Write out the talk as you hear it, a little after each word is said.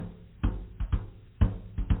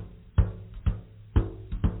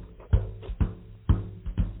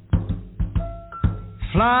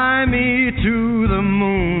Fly me to the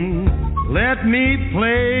moon, let me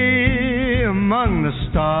play among the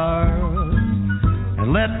stars,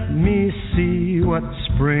 and let me see what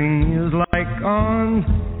spring is like on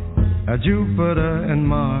Jupiter and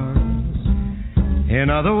Mars.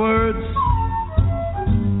 In other words,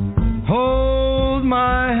 hold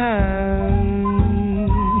my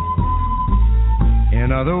hand.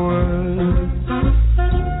 In other words,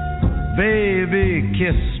 baby,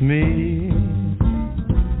 kiss me.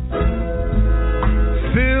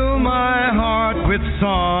 Fill my heart with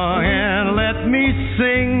song and let me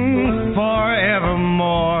sing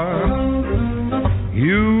forevermore.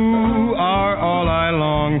 You are all I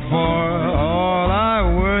long for, all I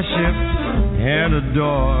worship and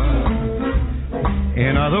adore.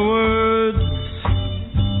 In other words,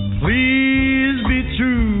 please be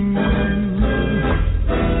true.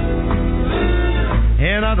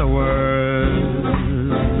 In other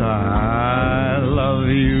words, I love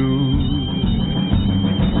you.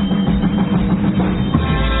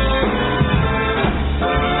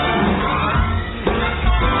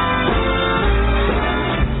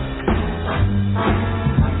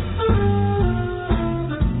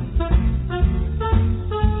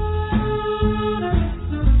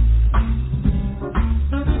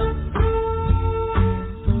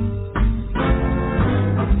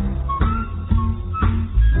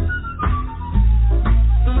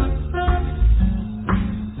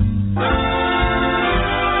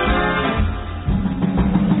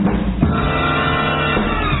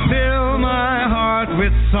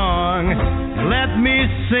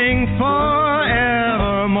 Sing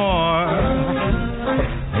forevermore.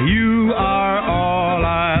 You are all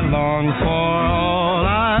I long for, all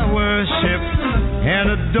I worship and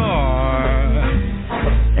adore.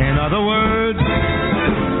 In other words,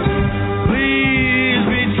 please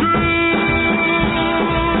be true.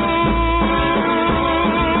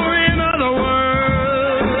 In other words,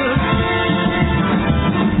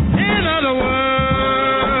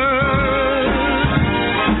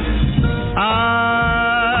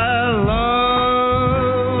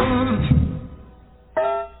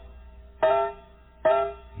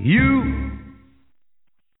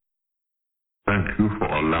 Thank you for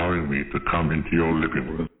allowing me to come into your living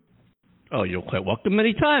room. Oh, you're quite welcome.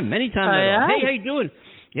 Anytime. Hi. Hey, how you doing?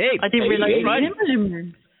 Hey, I didn't realize you were in the living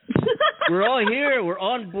room. We're all here. We're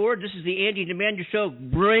on board. This is the Andy Demander Show,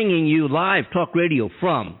 bringing you live talk radio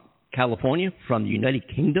from California, from the United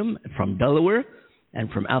Kingdom, from Delaware, and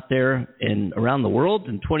from out there and around the world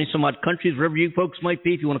in 20-some-odd countries, wherever you folks might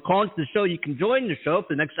be. If you want to call into the show, you can join the show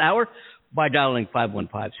for the next hour by dialing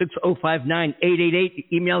 515-605-9888.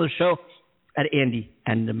 Email the show at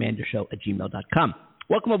andyanddemandashow@gmail.com.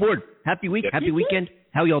 Welcome aboard. Happy week. Happy weekend.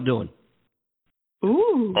 How y'all doing?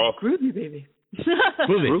 Ooh, groovy, baby.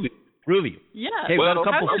 Groovy. Yeah. Hey, well, we've got a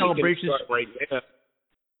couple celebrations.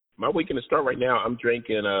 My weekend to start right now, I'm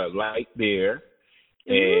drinking light beer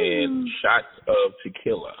and shots of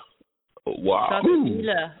tequila. Wow. Shots of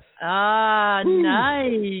tequila. Ah,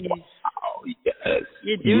 nice. Wow, yes.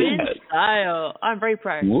 You're doing it in style. I'm very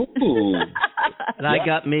proud. Ooh. And I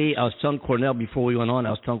was telling Cornell before we went on,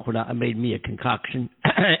 I made me a concoction.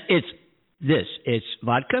 It's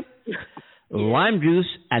vodka, lime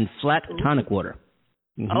juice, and flat tonic water.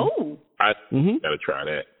 Mm-hmm. Oh. I gotta try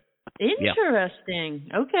that. Interesting.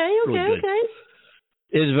 Yeah. Okay.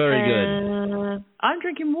 It's very good. I'm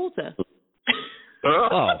drinking water.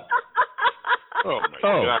 Oh my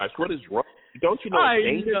gosh, what is wrong? Don't you know?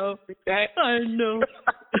 I know.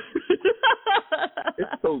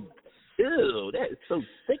 It's so ew. That is so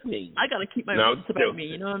sickening. I gotta keep my wits about me.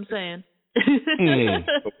 You know what I'm saying?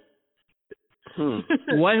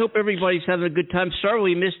 Well, I hope everybody's having a good time. Sorry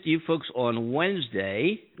we missed you folks on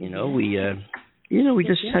Wednesday. We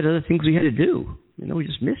just had other things we had to do. We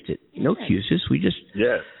just missed it. No excuses. We just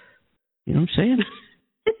you know what I'm saying?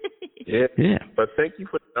 Yeah. But thank you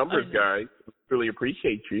for the numbers, guys. Really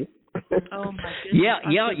appreciate you. Oh my goodness. Yeah.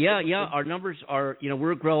 Our numbers are,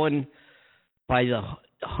 we're growing by the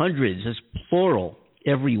hundreds, it's plural,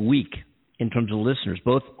 every week in terms of listeners,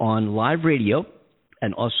 both on live radio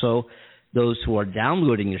and also those who are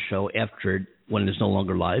downloading the show after when it's no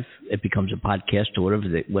longer live. It becomes a podcast or whatever,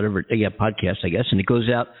 podcast, I guess, and it goes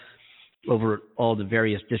out over all the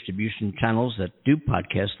various distribution channels that do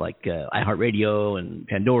podcasts like iHeartRadio and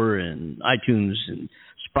Pandora and iTunes and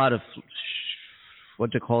Spotify.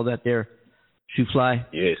 What's it called that there? Shoofly?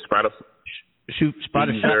 Yeah, Spotify.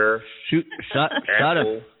 Spotify.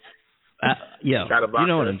 Apple. You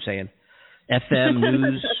know what I'm saying. FM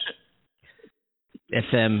News.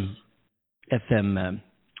 FM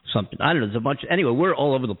something. I don't know. There's a bunch. Anyway, we're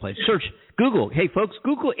all over the place. Search, Google. Hey, folks,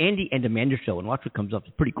 Google Andy and Amanda Show and watch what comes up.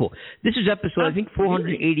 It's pretty cool. This is episode, I think,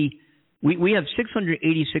 480. We have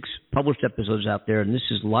 686 published episodes out there, and this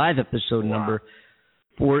is live episode number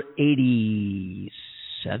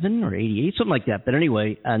 487 or 88, something like that. But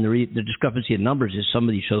anyway, and the discrepancy in numbers is some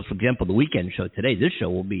of these shows, for example, the weekend show today, this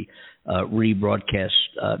show will be rebroadcast,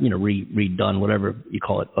 redone, whatever you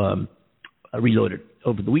call it, reloaded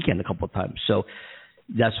over the weekend a couple of times. So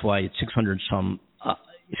that's why it's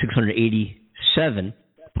 687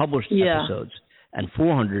 published episodes and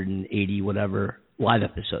 480 whatever live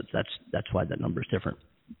episodes. That's why that number is different.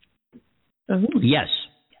 Yes.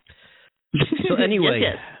 So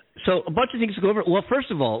anyway, so a bunch of things to go over. Well,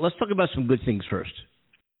 first of all, let's talk about some good things first.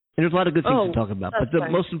 And there's a lot of good things to talk about. But the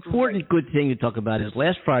most important good thing to talk about is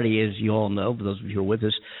last Friday, as you all know, for those of you who are with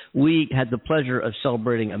us, we had the pleasure of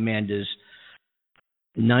celebrating Amanda's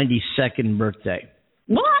 92nd birthday.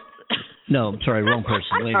 What? No, I'm sorry, wrong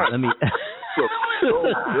person. Wait, let me... So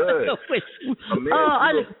good. Amanda,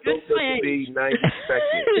 I look good to be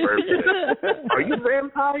 92nd birthday. Are you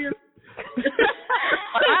vampire?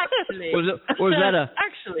 Actually.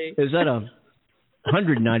 Is that a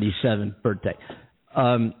 197th birthday?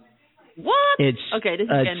 What? It's okay. This is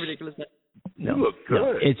getting ridiculous. No, you look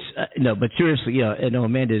good. It's no, but seriously, no.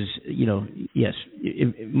 Amanda's, yes,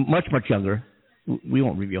 much younger. We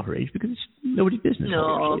won't reveal her age because it's nobody's business.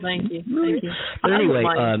 No, thank you. Thank you. But anyway,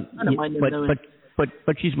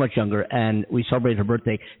 but she's much younger, and we celebrated her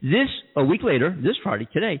birthday. A week later, this Friday,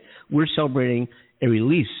 today, we're celebrating a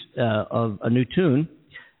release of a new tune.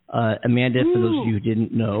 Amanda, for those of you who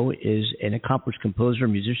didn't know, is an accomplished composer,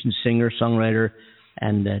 musician, singer, songwriter,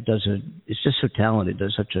 and is just so talented,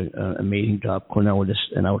 does such an amazing job. Cornell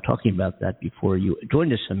and I were talking about that before you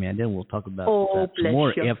joined us, Amanda, and we'll talk about that some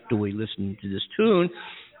more after we listen to this tune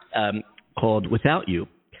called Without You.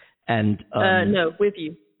 And no, With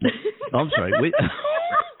You. Oh, I'm sorry.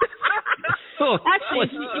 Actually,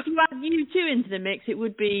 if you add you two into the mix, it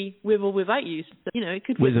would be With or Without You. So, it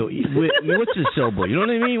could. What's the syllable? You know what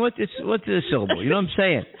I mean? What's the syllable? You know what I'm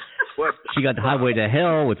saying? What? She got the Highway to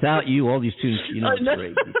Hell, Without You, all these tunes. It's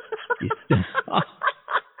great.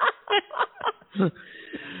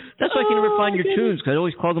 That's why I can never find your tunes, because I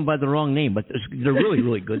always call them by the wrong name, but they're really,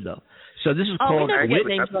 really good though. So this is called. We never get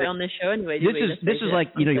names right on this show anyway. This is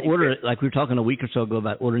like you order, like we were talking a week or so ago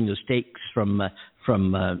about ordering those steaks from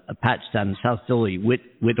Pat's down in South Philly, with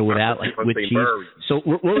or without, like with cheese. So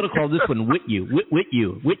we're going to call this one With You, With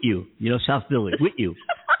You. South Philly, With You.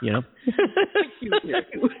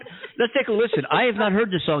 Let's take a listen. I have not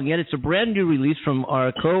heard this song yet. It's a brand new release from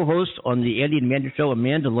our co-host on the Andy and Amanda Show,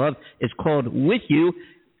 Amanda Love. It's called With You,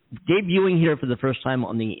 debuting here for the first time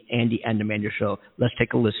on the Andy and Amanda Show. Let's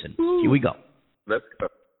take a listen. Here we go. Let's go.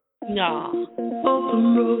 No.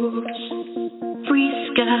 Open roads, free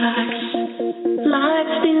skies,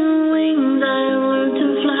 life's thin wings, I learned to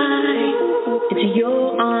fly into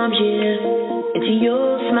your arms, into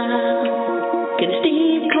your smile. Get a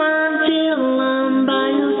steep climb till I'm by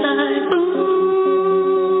your side.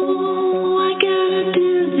 Ooh, I gotta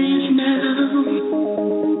do this now.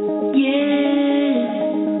 Yeah.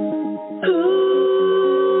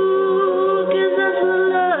 Ooh, 'cause that's what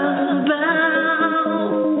love's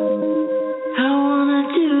about. I wanna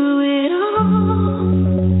do it all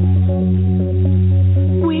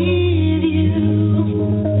with you.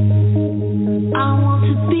 I want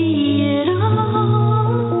to be it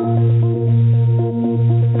all.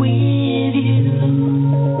 We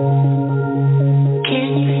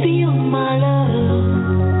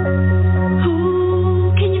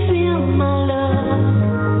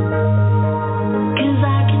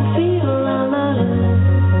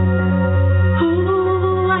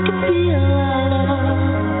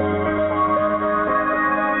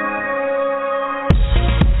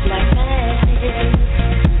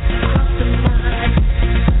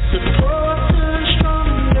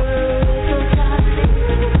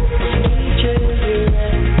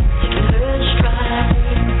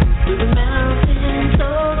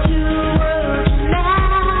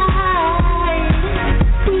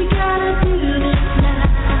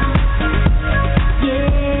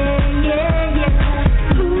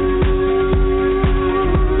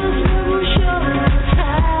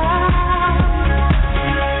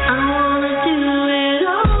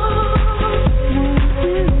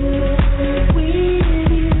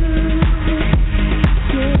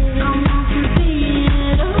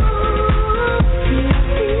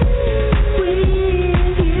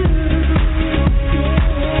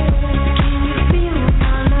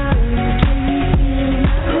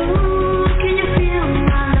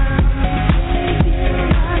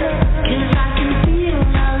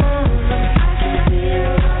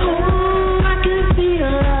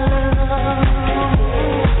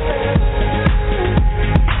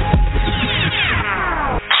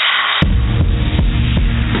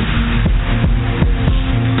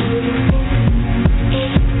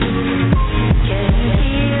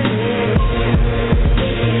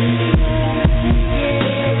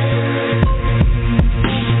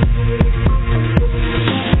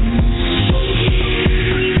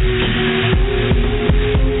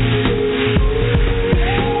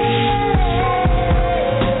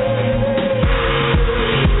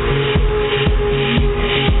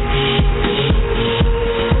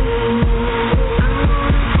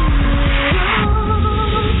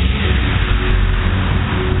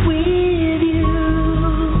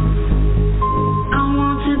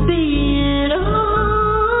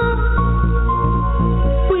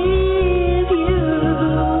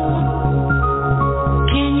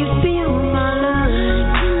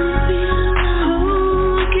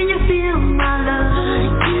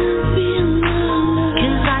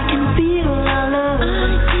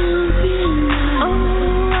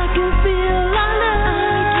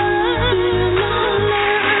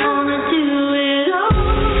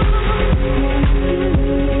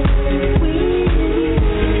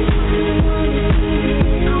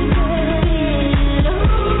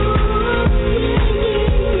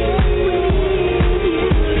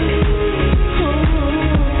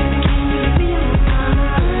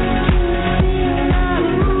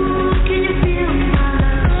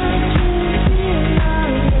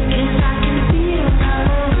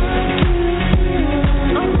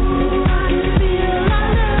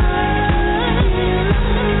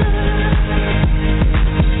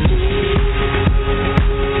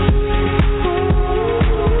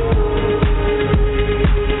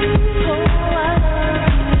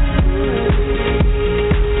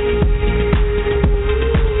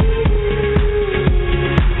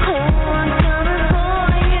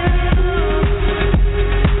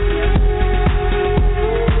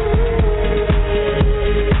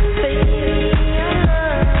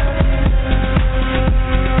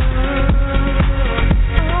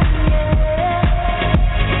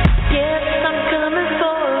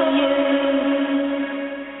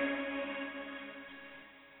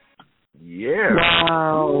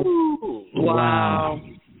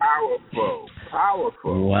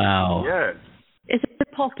Powerful. Wow. Yes. It's a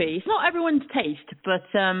poppy. It's not everyone's taste, but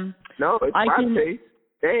No, it's my taste.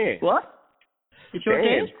 Dance. What? It's your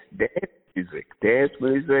taste? Dance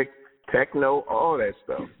music, techno, all that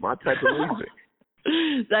stuff. My type of music.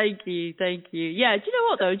 Thank you. Yeah, do you know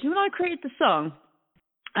what though? When I created the song,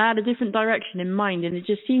 I had a different direction in mind, and it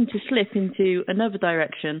just seemed to slip into another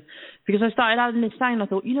direction because I started adding this sound. I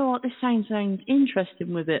thought, you know what, this sounds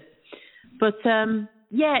interesting with it. But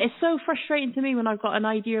yeah, it's so frustrating to me when I've got an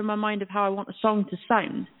idea in my mind of how I want a song to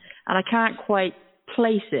sound, and I can't quite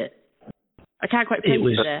place it. I can't quite place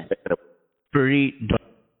it there. Pretty dark.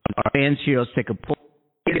 Our fans here, let's take a poll.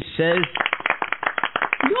 It says...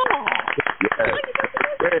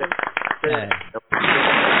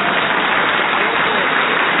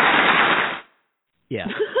 Yeah.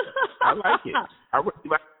 I like it. I really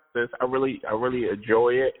like this. I really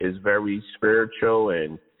enjoy it. It's very spiritual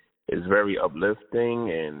and it's very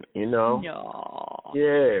uplifting, and Thank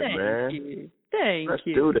man. Let's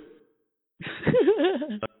do this.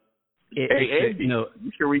 Hey, Andy, you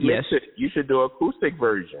should remix it. You should do an acoustic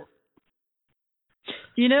version.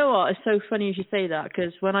 You know what? It's so funny you should say that,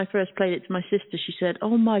 because when I first played it to my sister, she said,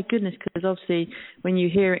 "Oh my goodness," because obviously when you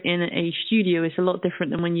hear it in a studio, it's a lot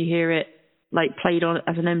different than when you hear it like played on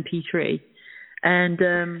as an MP3, and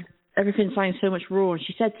everything sounds so much raw. And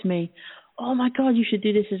she said to me, "Oh my God, you should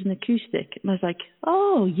do this as an acoustic." And I was like,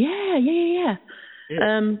 "Oh yeah."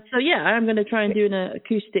 So yeah, I'm going to try and do an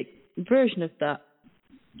acoustic version of that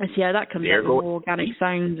and see how that comes out with more organic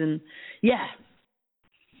sounds, and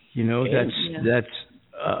You know, that's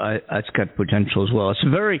got potential as well.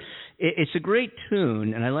 It's a great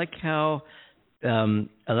tune, and I like how the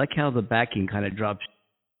backing kind of drops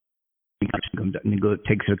and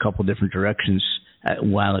takes it a couple different directions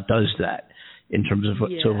while it does that in terms of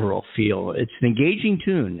its overall feel. It's an engaging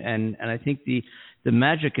tune, and I think the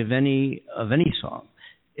magic of any song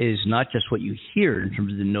is not just what you hear in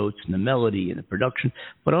terms of the notes and the melody and the production,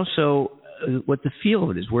 but also what the feel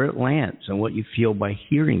of it is, where it lands, and what you feel by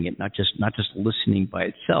hearing it, not just listening by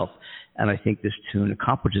itself. And I think this tune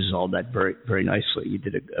accomplishes all that very, very nicely. You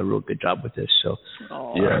did a real good job with this. So,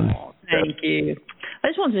 thank you. I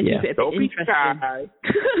just wanted to keep it a bit interesting.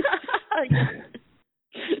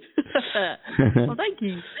 Well, thank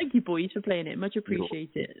you, boys, for playing it. Much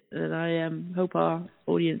appreciated, and I hope our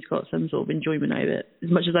audience got some sort of enjoyment out of it as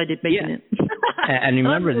much as I did making it. And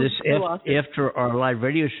remember, this after our live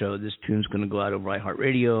radio show, this tune's going to go out over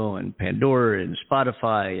iHeartRadio and Pandora and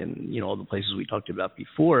Spotify and all the places we talked about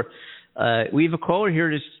before. We have a caller here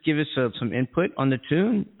to give us some input on the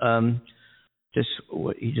tune.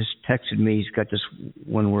 He just texted me. He's got just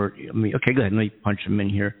one word. Okay, go ahead. Let me punch him in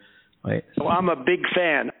here. Wait. Well, I'm a big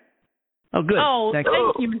fan. Oh, good. Oh, thank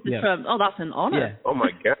you, Mr. Trump. Oh, that's an honor. Yeah. Oh,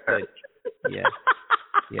 my God. Yeah.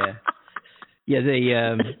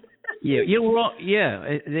 We're all,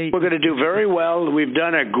 we're going to do very well. We've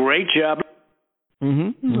done a great job.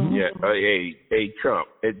 Mm-hmm. Yeah. Hey, Trump,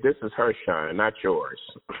 this is her shine, not yours.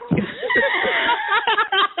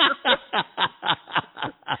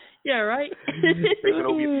 Yeah, right? Taking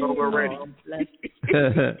over your phone already.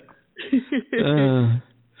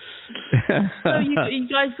 So you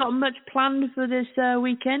guys got much planned for this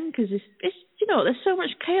weekend? Because it's there's so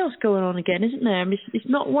much chaos going on again, isn't there? I mean, it's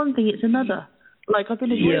not one thing, it's another. Like I've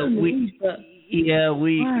been enjoying the news, but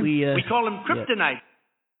we call him kryptonite.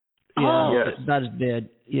 Not as bad.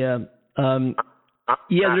 Yeah.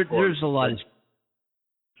 There's a lot of stuff.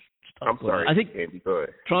 I'm sorry. I think Andy, go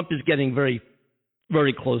ahead. Trump is getting very,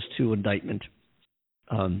 very close to indictment.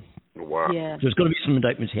 Wow. Yeah. There's going to be some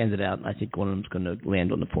indictments handed out, and I think one of them is going to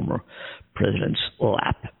land on the former president's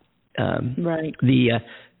lap. Right. The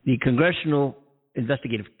Congressional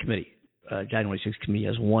Investigative Committee, January 6th committee,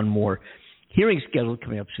 has one more hearing scheduled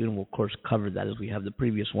coming up soon, and we'll, of course, cover that as we have the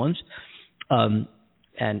previous ones. And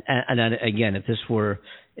again, if this were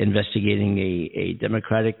investigating a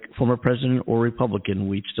Democratic former president or Republican,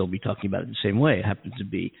 we'd still be talking about it the same way. It happens to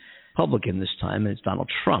be Republican this time, and it's Donald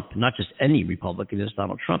Trump, not just any Republican, it's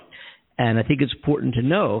Donald Trump. And I think it's important to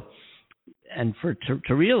know and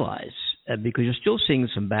to realize, because you're still seeing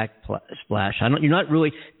some backsplash. You're not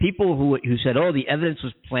really people who said, "Oh, the evidence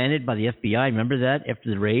was planted by the FBI." Remember that after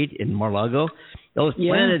the raid in Mar-a-Lago, that was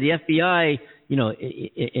planted. The FBI,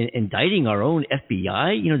 indicting our own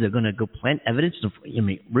FBI. They're going to go plant evidence.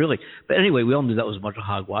 Really. But anyway, we all knew that was a bunch of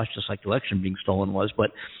hogwash, just like the election being stolen was.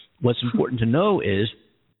 But what's important to know is,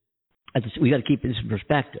 we got to keep this in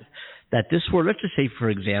perspective, that this were, let's just say, for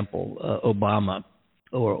example, Obama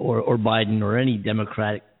or Biden or any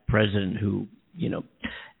Democratic president who,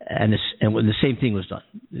 and when the same thing was done,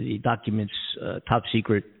 the documents, top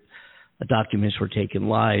secret, documents were taken,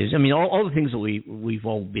 lies. I mean, all the things that we've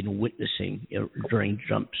all been witnessing during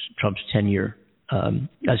Trump's tenure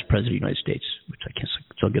as president of the United States, which I can't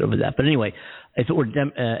still get over that. But anyway, if it were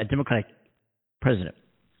a Democratic president,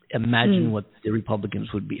 imagine what the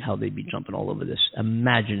Republicans would be, how they'd be jumping all over this.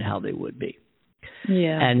 Imagine how they would be.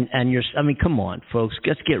 Yeah. And I mean, come on, folks,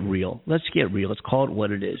 let's get real. Let's call it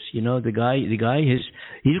what it is. You know, the guy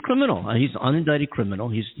he's a criminal. He's an unindicted criminal.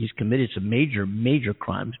 He's committed some major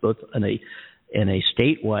crimes, both in a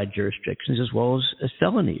statewide jurisdictions as well as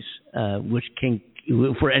felonies, which can,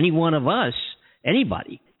 for any one of us,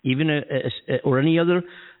 anybody, even or any other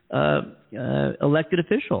elected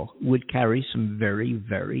official, would carry some very,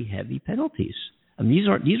 very heavy penalties. I mean,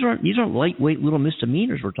 these aren't lightweight little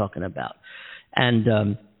misdemeanors we're talking about.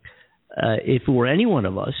 And if it were any one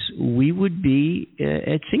of us, we would be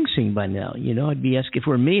at Sing Sing by now. You know, I'd be asking, if it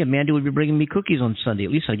were me, Amanda would be bringing me cookies on Sunday.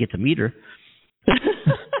 At least I'd get to meet her.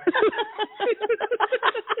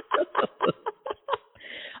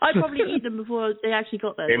 I'd probably eat them before they actually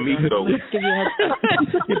got there. And me too. Give you a heads up.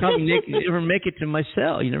 You probably never make it to my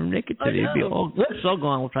cell. You never make it to it. It'd be all, whoops, all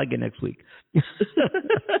gone. We'll try again next week. Hey,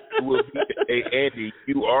 Andy,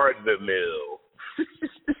 you are the mill.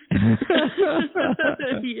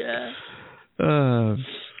 Yeah.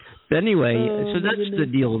 But anyway, so that's the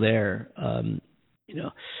deal there. You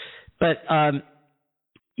know, but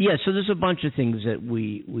yeah. So there's a bunch of things that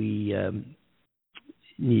we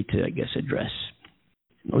need to, I guess, address.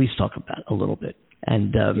 At least talk about a little bit.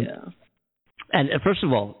 And and first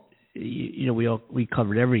of all, you know, we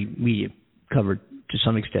covered, every media covered to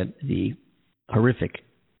some extent the horrific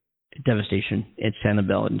devastation at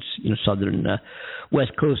Sanibel and, you know, southern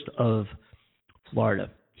west coast of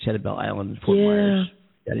Florida, Sanibel Island, Fort Myers,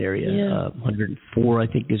 that area. 104, I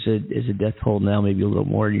think, is a death toll now, maybe a little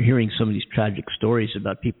more. And you're hearing some of these tragic stories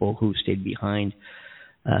about people who stayed behind,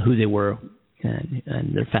 who they were, and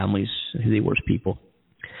their families, who they were as people.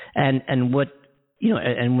 And what, you know,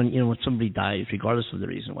 and when somebody dies, regardless of the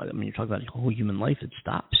reason why, I mean, you're talking about whole human life, it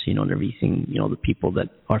stops, you know, and everything, you know, the people that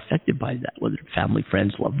are affected by that, whether family,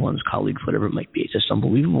 friends, loved ones, colleagues, whatever it might be. It's just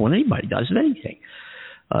unbelievable when anybody dies of anything.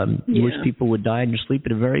 You wish people would die in your sleep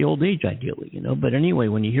at a very old age, ideally, you know. But anyway,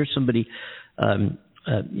 when you hear somebody you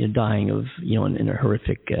know, dying of, you know, in a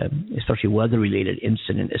horrific, especially weather-related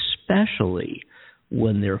incident, especially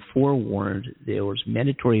when they're forewarned, there was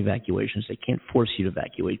mandatory evacuations. They can't force you to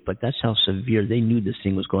evacuate, but that's how severe they knew this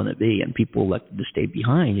thing was going to be, and people elected to stay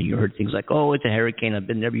behind. And you heard things like, "Oh, it's a hurricane. I've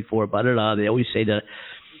been there before." Blah blah blah. They always say that,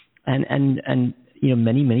 and you know,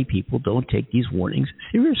 many people don't take these warnings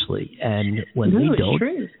seriously, and when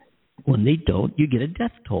they don't, you get a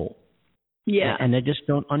death toll. Yeah, and I just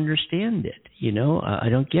don't understand it. You know, I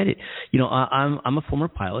don't get it. You know, I'm a former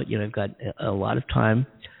pilot. You know, I've got a lot of time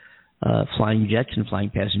flying jets and flying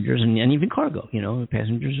passengers and even cargo, you know,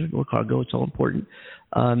 passengers or cargo, it's all important.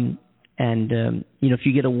 You know, if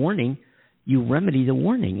you get a warning, you remedy the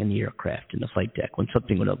warning in the aircraft, in the flight deck. When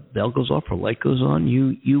a bell goes off or light goes on,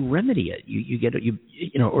 you remedy it. You get it,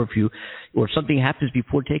 you know, or if something happens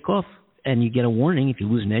before takeoff and you get a warning, if you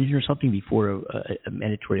lose an engine or something before a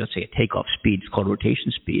mandatory, let's say a takeoff speed, it's called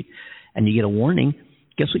rotation speed, and you get a warning,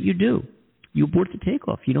 guess what you do? You abort the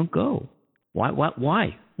takeoff. You don't go. Why?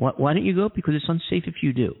 Why don't you go? Because it's unsafe if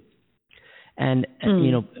you do. And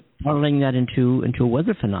you know, parlaying that into a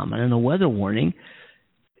weather phenomenon, and a weather warning,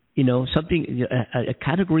 you know, something, a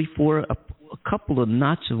Category 4, a couple of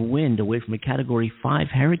knots of wind away from a Category 5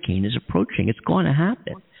 hurricane is approaching. It's going to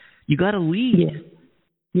happen. You got to leave.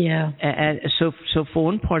 Yeah. And so for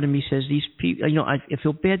one part of me says, these people, you know, I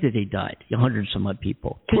feel bad that they died, 100 and some odd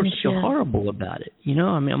people. Of course, I feel horrible about it. You know,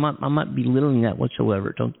 I mean, I'm not belittling that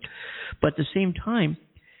whatsoever. But at the same time,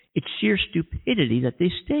 it's sheer stupidity that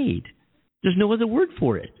they stayed. There's no other word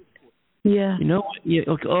for it. Yeah. You know, you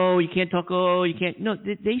can't talk. Oh, you can't. No,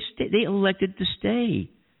 they elected to stay.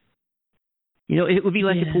 You know, it would be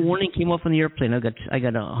like if a warning came off on the airplane. I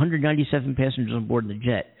got 197 passengers on board the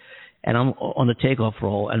jet, and I'm on the takeoff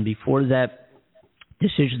roll. And before that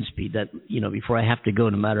decision speed, that, you know, before I have to go,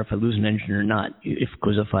 no matter if I lose an engine or not,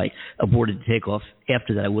 because if I aborted the takeoff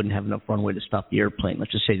after that, I wouldn't have enough runway to stop the airplane.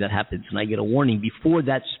 Let's just say that happens, and I get a warning before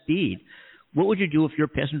that speed. What would you do if you're a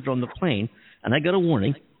passenger on the plane and I got a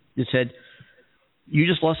warning that said, "You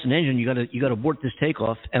just lost an engine. You got to abort this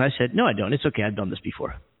takeoff"? And I said, "No, I don't. It's okay. I've done this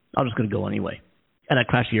before. I'm just going to go anyway." And I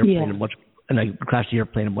crashed the airplane, and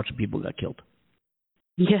a bunch of people got killed.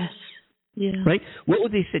 Yes. Yeah. Right? What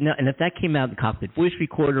would they say now? And if that came out in the cockpit voice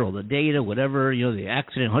recorder, all the data, whatever, the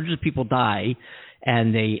accident, hundreds of people die,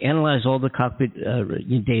 and they analyze all the cockpit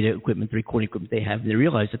data equipment, the recording equipment they have, and they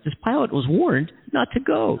realize that this pilot was warned not to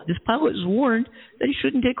go. This pilot was warned that he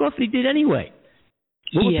shouldn't take off, and he did anyway.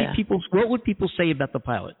 What would people say about the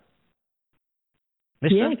pilot?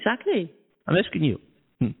 Mister? Yeah, exactly. I'm asking you.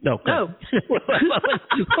 No.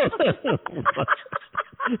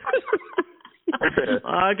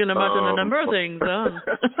 I can imagine a number of things, huh?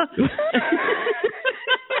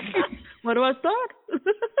 Where do I start?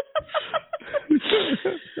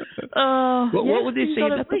 What would they say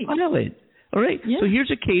about the pilot? All right. Yeah. So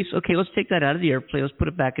here's a case. Okay, let's take that out of the airplane. Let's put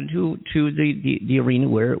it back into the arena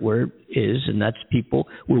where it is, and that's people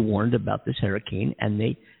were warned about this hurricane, and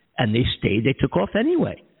they stayed. They took off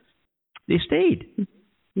anyway. They stayed.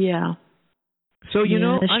 Yeah. So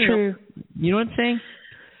that's true. You know what I'm saying?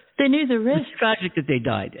 They knew the risk. It's tragic that they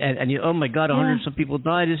died, and oh my God, 100 some people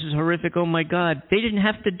died. This is horrific. Oh my God, they didn't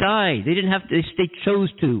have to die. They didn't have to. They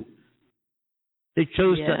chose to. They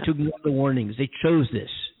chose to ignore the warnings. They chose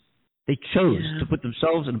this. They chose to put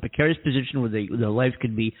themselves in a precarious position where their lives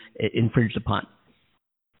could be infringed upon,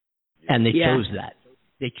 and they chose that.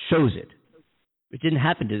 They chose it. It didn't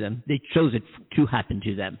happen to them. They chose it to happen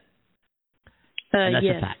to them. And that's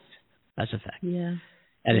a fact. That's a fact. Yeah.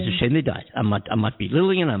 And it's a shame they died. I'm not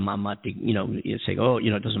belittling it. I'm not saying,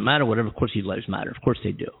 it doesn't matter, whatever. Of course these lives matter. Of course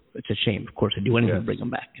they do. It's a shame. Of course they do anything to bring them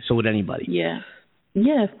back. So would anybody. Yeah.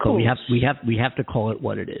 Yeah, of course. So we have to call it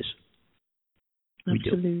what it is.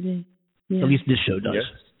 Absolutely. We do. Yeah. At least this show does.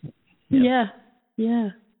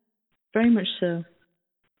 Yeah. Very much so.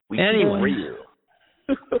 Anyway.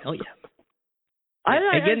 Oh yeah. I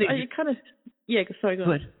kind of sorry, go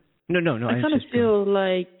ahead. No. I kind of feel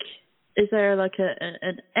like, is there like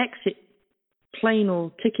an exit plane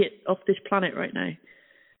or ticket off this planet right now?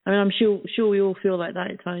 I mean, I'm sure we all feel like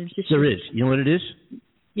that at times. There is. You know what it is?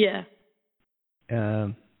 Yeah.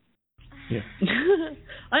 Yeah.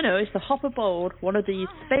 I know, it's to hop aboard one of these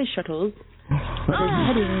space shuttles that is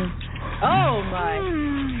heading. Oh my!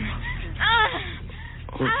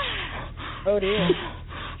 Oh dear.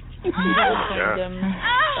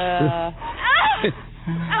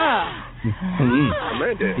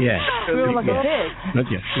 Amanda. Yeah. Feel like a pig.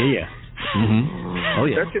 Yeah. Mm-hmm. Oh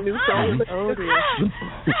yeah. That's your new song. Oh dear.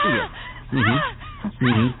 Yeah.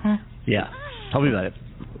 Mm-hmm. Yeah. Tell me about it.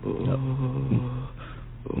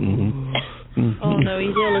 Oh no,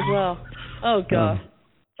 he's ill as well. Oh God.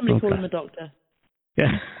 Somebody call him a doctor.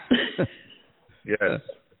 Yeah. Yes.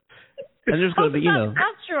 And there's going to be,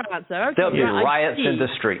 That's your answer. Okay, there'll be riots in the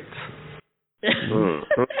streets. And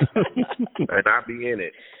I'll be in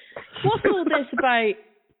it. What's all this about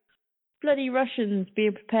bloody Russians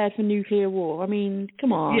being prepared for nuclear war? I mean,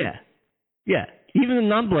 come on. Yeah. Even the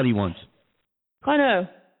non-bloody ones. I know,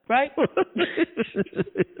 right?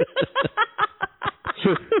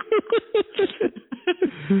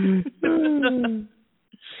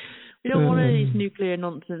 We don't want any of these nuclear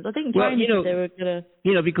nonsense. I think China said they were going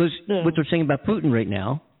to... because what they're saying about Putin right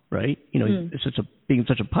now, right? Being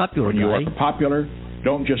such a popular when guy. You are popular,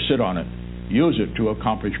 don't just sit on it. Use it to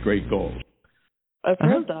accomplish great goals. I've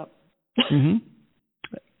heard that. Mm-hmm.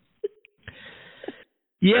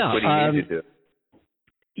 Yeah. That's what he needs to do.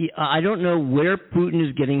 I don't know where Putin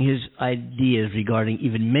is getting his ideas regarding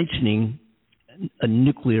even mentioning a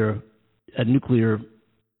nuclear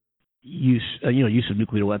use of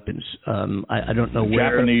nuclear weapons. I don't know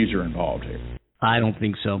where. Japanese are involved here. I don't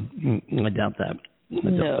think so. I doubt that.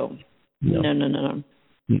 No.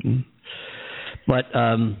 Mm-mm. But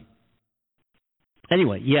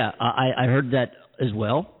anyway, I heard that as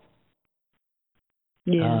well.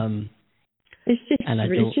 Yeah. It's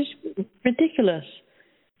just ridiculous.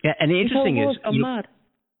 Yeah, and the interesting is, mad.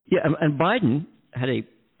 Yeah, and Biden had an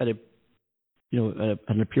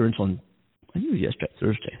appearance on, I think it was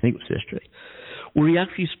yesterday, where he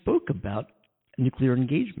actually spoke about nuclear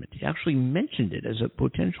engagement. He actually mentioned it as a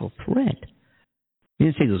potential threat. He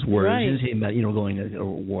didn't say those words. Right. He didn't say about going to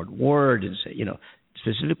war. Didn't say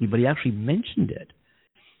specifically, but he actually mentioned it.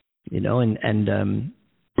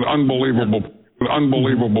 Unbelievable.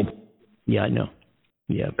 Yeah, I know.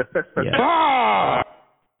 Yeah.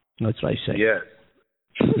 That's what I say. Yes.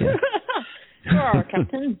 Yeah. Oh,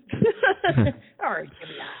 Captain. Oh, give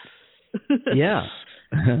me that. Yeah.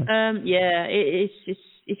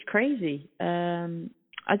 It's crazy. I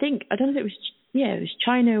don't know if it was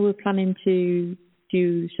China were planning to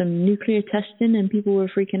do some nuclear testing and people were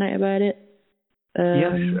freaking out about it.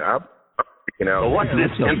 I'm freaking out. Well, what's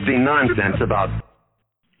this empty nonsense about?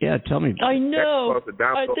 Yeah, tell me. I know.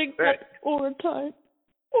 I think that all the time.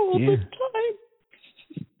 All the time.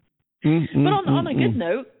 But on a good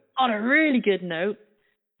note, on a really good note,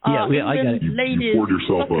 I got it. Ladies You poured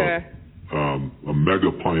yourself soccer. a mega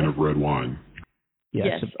pint of red wine.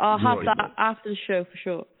 Yes, I'll have that after the show for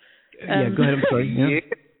sure. Go ahead. I'm sorry. Yeah.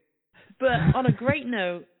 But on a great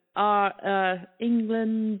note, our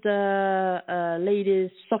England ladies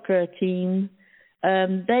soccer team,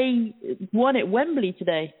 they won at Wembley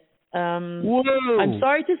today. Whoa! I'm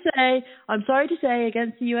sorry to say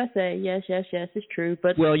against the USA. Yes, it's true.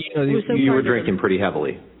 But well, you were drinking pretty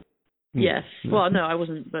heavily. Yes. Well, no, I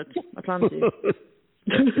wasn't, but I plan to.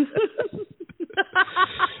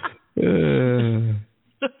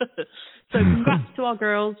 So congrats to our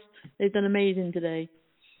girls. They've done amazing today.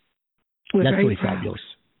 That's really fabulous.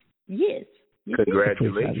 Yes.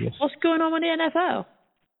 Congratulations. What's going on with the NFL?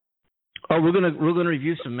 Oh, we're gonna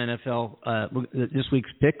review some NFL this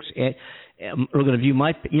week's picks. And we're gonna review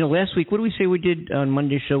last week. What did we say we did on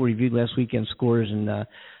Monday's show? We reviewed last weekend's scores, and I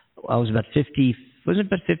was about 50. Wasn't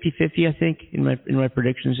it about 50-50? I think in my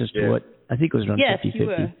predictions as to what I think it was around 50-50. Yes, you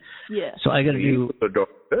were. Yeah. So I got to do.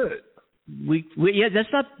 Good. We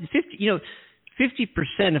that's not 50.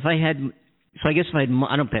 50%. If I had, so I guess if I had,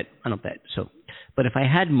 I don't bet. So, but if I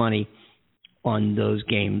had money on those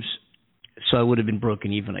games, so I would have been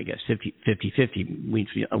broken even. I guess 50-50 means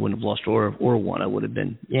I wouldn't have lost or won. I would have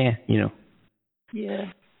been Yeah.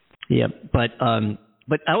 Yeah, but I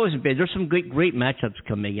wasn't bad. There's some great matchups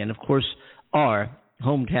coming in. Of course, our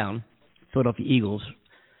hometown Philadelphia Eagles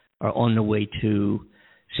are on their way to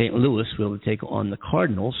St. Louis, where they'll take on the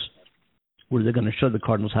Cardinals, where they're going to show the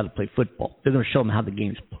Cardinals how to play football. They're going to show them how the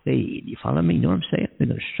game's played. You follow me? You know what I'm saying? They're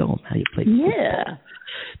going to show them how you play football.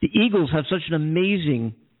 The Eagles have such an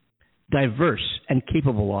amazing, diverse, and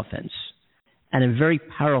capable offense, and a very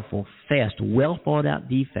powerful, fast, well-thought-out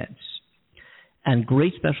defense, and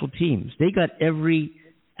great special teams. They got every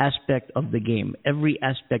aspect of the game, every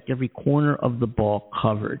corner of the ball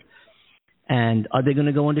covered. And are they going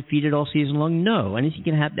to go undefeated all season long? No. Anything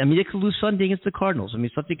can happen. I mean, they could lose Sunday against the Cardinals. I mean,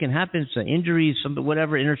 something can happen. So injuries,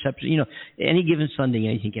 whatever, interception. Any given Sunday,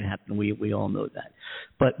 anything can happen. We all know that.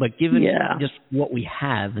 But given just what we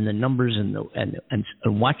have and the numbers and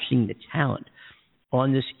watching the talent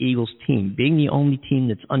on this Eagles team, being the only team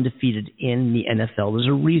that's undefeated in the NFL, there's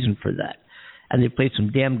a reason for that. And they played some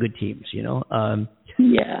damn good teams,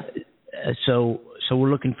 So we're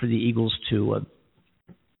looking for the Eagles to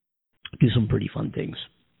do some pretty fun things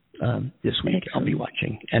this week. Excellent. I'll be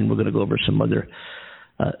watching, and we're going to go over some other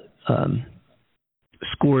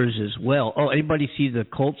scores as well. Oh, anybody see the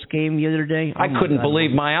Colts game the other day? I couldn't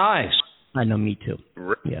believe my eyes. I know, me too.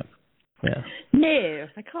 Yeah. No,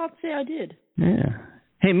 I can't say I did. Yeah.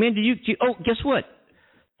 Hey, man, oh, guess what?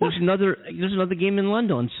 There's another game in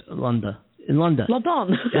London. London. Have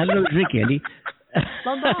another drink, Andy.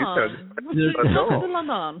 London.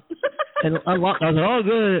 London. And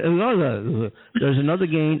there's another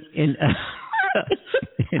game in. I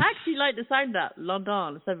actually like the sound of that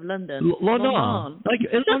London instead of London. London. Thank you,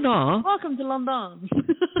 London. Welcome to London.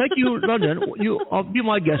 Thank you, London. I'll be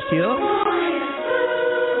my guest here.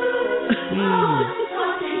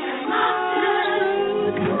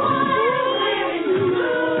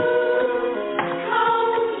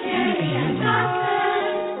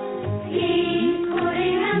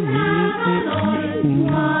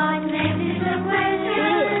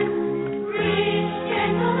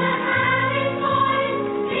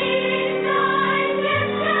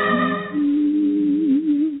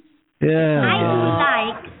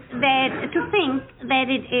 That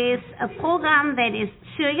it is a program that is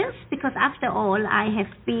serious, because after all, I have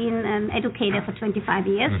been an educator for 25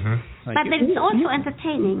 years, but that it's also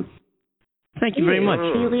entertaining. Thank you very much.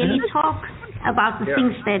 We really talk about the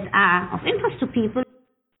things that are of interest to people.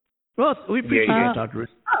 Well, we appreciate it, Dr. Ruth.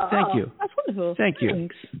 Thank you. That's wonderful. Thank you.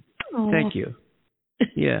 Thanks. Thank you.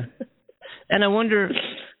 Yeah. And I wonder,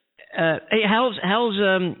 hey, how's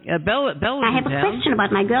Bella? I have a question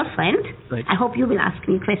about my girlfriend. Right. I hope you will ask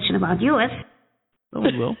me a question about yours. Oh,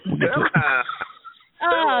 we will. We'll get to it.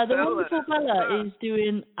 The wonderful Bella is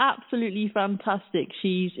doing absolutely fantastic.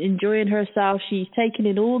 She's enjoying herself. She's taking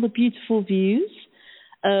in all the beautiful views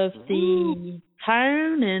of the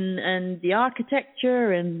town and the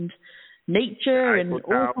architecture and nature and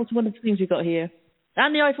all sorts of wonderful things we've got here.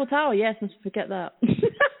 And the Eiffel Tower, yes, must forget that.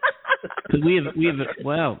 Because we have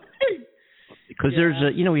wow. Because there's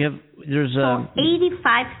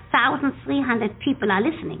 85,300 people are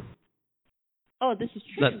listening. Oh, this is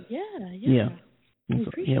true.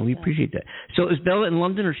 We appreciate that. So is Bella in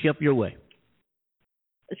London, or is she up your way?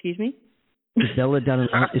 Excuse me? Is Bella down in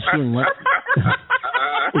London? Is she in London?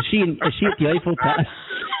 Is she at the Eiffel Tower?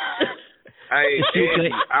 I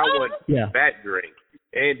want that drink.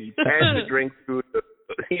 Andy, pass the drink through the.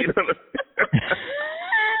 You know.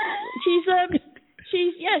 She's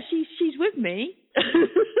with me.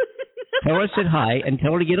 Tell her I said hi and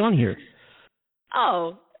tell her to get on here.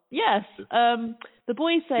 Oh, yes. The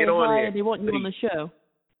boys say hi and they want you on the show.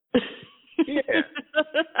 Yeah.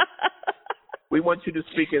 We want you to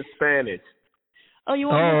speak in Spanish. Oh, you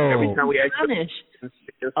want every time we ask Spanish? You to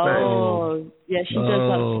speak in Spanish. Oh, yeah, she does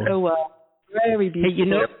that so well. Very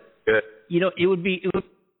beautiful. Hey, it would be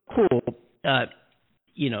cool, that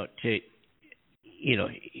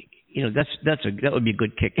would be a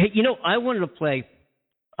good kick. Hey, I wanted to play.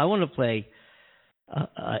 I'll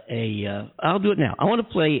do it now. I want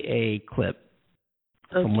to play a clip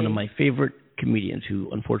from one of my favorite comedians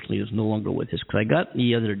who unfortunately is no longer with us. Because I got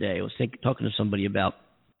the other day, I was talking to somebody about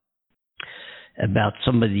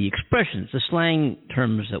some of the expressions, the slang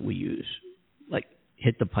terms that we use, like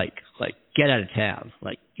hit the pike, like get out of town,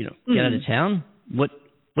 like get out of town. What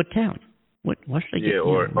town? What should I get?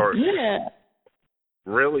 Or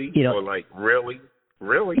really, or like really.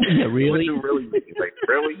 Yeah, really. What do really mean? Like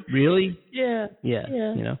really? Really? Yeah.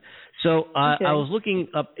 So I was looking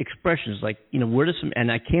up expressions like where does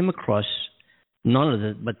and I came across none of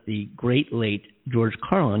it but the great late George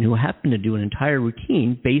Carlin, who happened to do an entire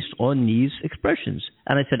routine based on these expressions.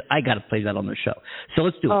 And I said, I got to play that on the show. So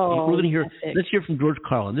let's do it. We're going to hear. Let's hear from George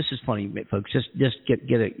Carlin. This is funny, folks. Just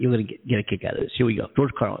you're going to get a kick out of this. Here we go.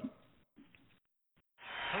 George Carlin.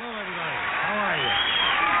 Hello, everybody. How are you?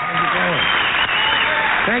 How's it going?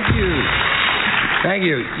 Thank you.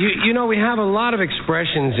 We have a lot of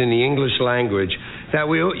expressions in the English language that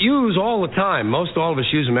we use all the time. Most all of us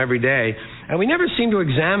use them every day, and we never seem to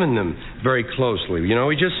examine them very closely.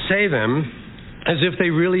 We just say them as if they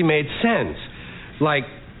really made sense, like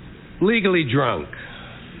legally drunk.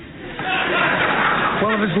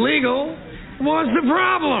 Well, if it's legal, what's the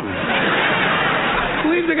problem?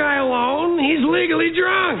 Leave the guy alone. He's legally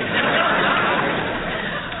drunk.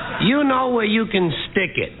 You know where you can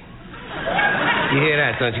stick it. You hear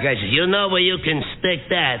that, don't you guys? You know where you can stick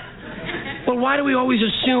that. Well, why do we always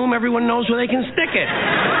assume everyone knows where they can stick it?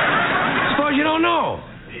 Suppose you don't know.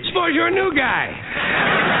 Suppose you're a new guy.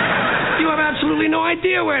 You have absolutely no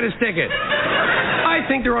idea where to stick it. I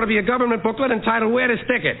think there ought to be a government booklet entitled Where to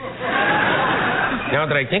Stick It.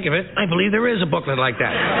 Now that I think of it, I believe there is a booklet like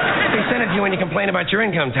that. They send it to you when you complain about your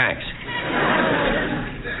income tax.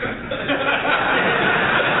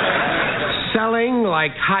 Selling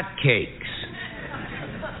like hotcakes.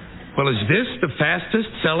 Well, is this the fastest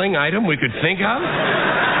selling item we could think of?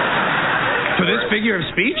 For this figure of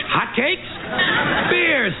speech? Hotcakes?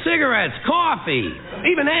 Beer, cigarettes, coffee,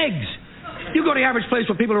 even eggs. You go to the average place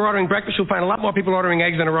where people are ordering breakfast, you'll find a lot more people ordering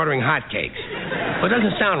eggs than are ordering hotcakes. Well, it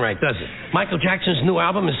doesn't sound right, does it? Michael Jackson's new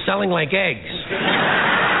album is selling like eggs.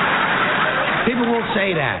 People won't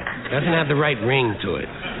say that. It doesn't have the right ring to it.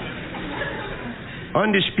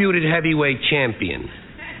 Undisputed heavyweight champion.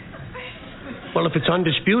 Well, if it's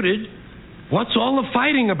undisputed, what's all the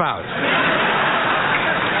fighting about?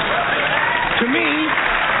 To me,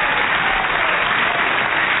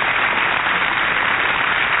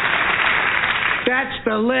 that's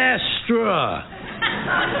the last straw.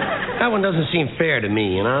 That one doesn't seem fair to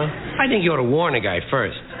me, I think you ought to warn a guy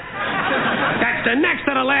first. That's the next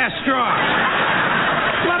to the last straw.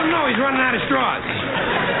 Let him know he's running out of straws.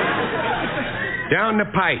 Down the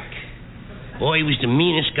pike. Boy, he was the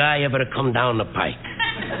meanest guy ever to come down the pike.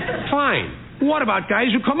 Fine. What about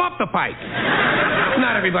guys who come up the pike?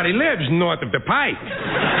 Not everybody lives north of the pike.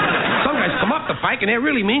 Some guys come up the pike and they're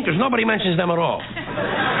really mean because nobody mentions them at all.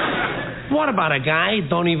 What about a guy who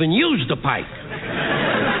don't even use the pike?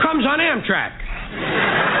 Comes on Amtrak.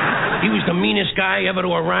 He was the meanest guy ever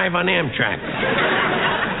to arrive on Amtrak.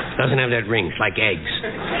 Doesn't have that ring. It's like eggs.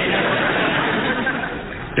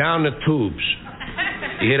 Down the tubes.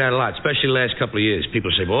 You hear that a lot, especially the last couple of years.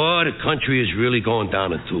 People say, boy, the country is really going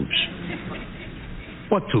down the tubes.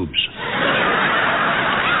 What tubes?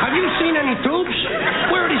 Have you seen any tubes?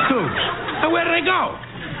 Where are these tubes? And where do they go?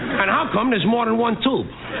 And how come there's more than one tube?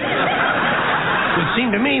 It would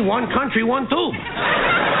seem to me one country, one tube.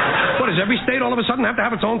 What, does every state all of a sudden have to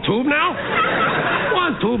have its own tube now?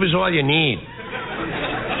 One tube is all you need.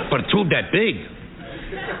 But a tube that big,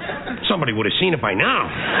 somebody would have seen it by now.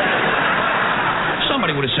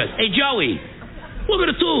 Somebody would have said, hey, Joey, look at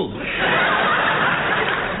the tube.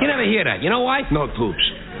 You never hear that. You know why? No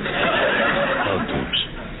tubes. No tubes.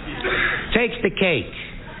 Takes the cake.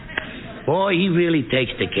 Boy, he really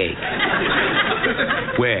takes the cake.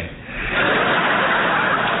 Where?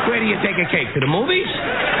 Where do you take a cake? To the movies?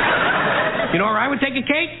 You know where I would take a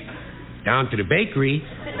cake? Down to the bakery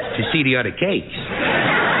to see the other cakes.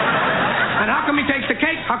 And how come he takes the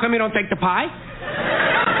cake? How come he don't take the pie?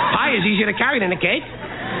 Pie is easier to carry than the cake.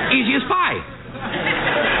 Easy as pie.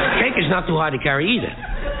 Cake is not too hard to carry either.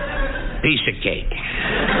 Piece of cake.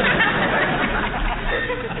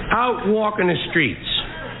 Out walking the streets.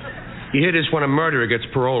 You hear this when a murderer gets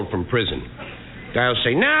paroled from prison. Guy will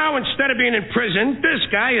say, now, instead of being in prison, this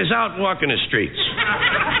guy is out walking the streets.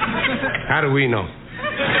 How do we know?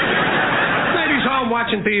 Maybe he's home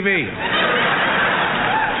watching TV.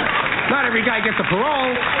 Not every guy gets a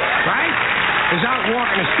parole, right? He's out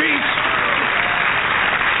walking the streets.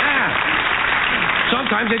 Yeah.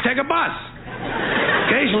 Sometimes they take a bus.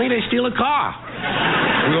 Occasionally they steal a car.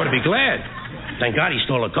 We ought to be glad. Thank God he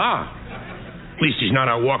stole a car. At least he's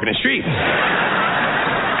not out walking the streets.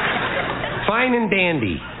 Fine and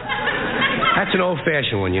dandy. That's an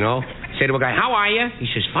old-fashioned one, you know. Say to a guy, how are you? He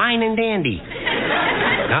says, fine and dandy.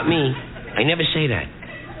 Not me. I never say that.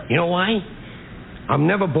 You know why? I'm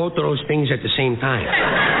never both of those things at the same time.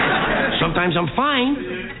 Sometimes I'm fine,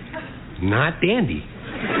 not dandy.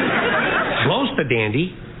 Close to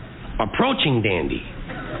dandy, approaching dandy.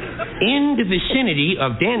 In the vicinity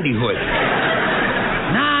of dandyhood.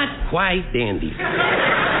 Not quite dandy.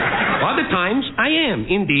 Other times, I am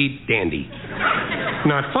indeed dandy.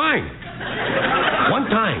 Not fine. One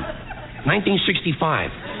time,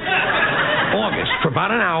 1965, August, for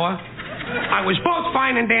about an hour, I was both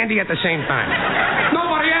fine and dandy at the same time.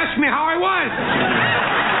 Nobody asked me how I was.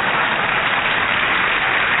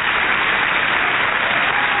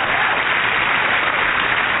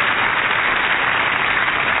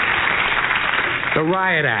 The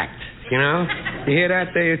Riot Act, you know? You hear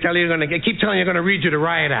that? They keep telling you they're going to read you the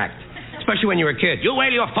Riot Act. Especially when you're a kid. You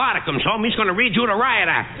wait till your father comes home, he's going to read you the Riot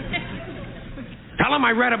Act. Tell him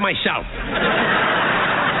I read it myself.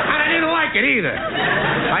 And I didn't like it either.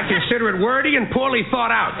 I consider it wordy and poorly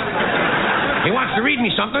thought out. He wants to read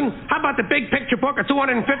me something. How about the big picture book of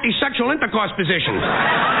 250 sexual intercourse positions?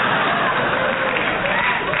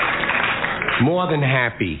 More than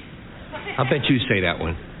happy. I'll bet you say that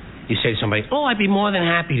one. You say to somebody, oh, I'd be more than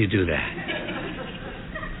happy to do that.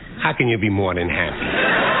 How can you be more than happy?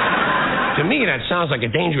 To me, that sounds like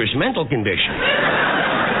a dangerous mental condition.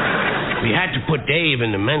 We had to put Dave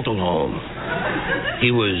in the mental home.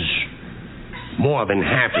 He was more than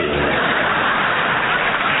happy.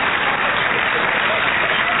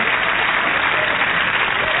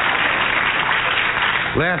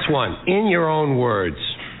 Last one, in your own words.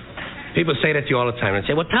 People say that to you all the time. They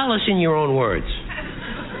say, well, tell us in your own words.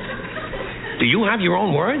 Do you have your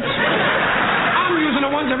own words? I'm using the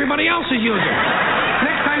ones everybody else is using.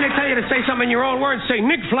 Next time they tell you to say something in your own words, say,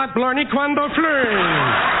 Nick Flat Blarney Quando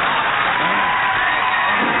Fleur.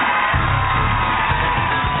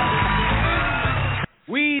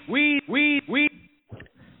 We.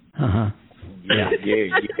 Uh-huh. Yeah.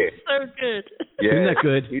 So good. Yeah. Isn't that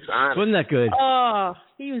good? He's honest. Wasn't that good? Oh,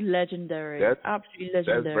 he was legendary. Absolutely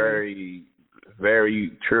legendary. That's very,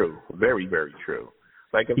 very true. Very, very true.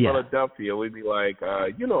 Like in Philadelphia, we'd be like,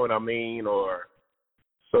 you know what I mean? Or,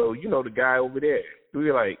 so, you know the guy over there. We'd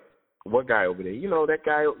be like, what guy over there? You know that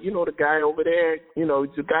guy, you know the guy over there? You know,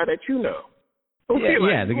 the guy that you know.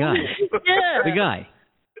 Yeah, the guy. Yeah. The guy.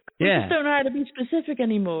 We Yeah. just don't know how to be specific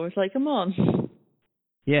anymore. It's like, come on.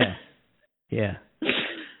 Yeah. Yeah. Do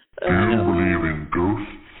you believe in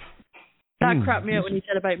ghosts? That cracked me up when you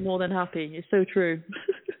said about more than happy. It's so true.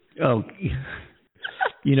 Oh,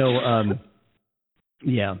 you know,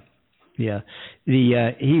 yeah.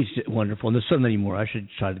 He's wonderful. And there's so many more. I should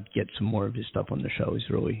try to get some more of his stuff on the show. He's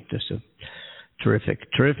really just a terrific,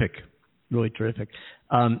 really terrific.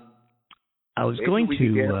 I was going to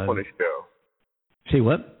get him on the show. Say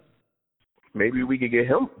what? Maybe we could get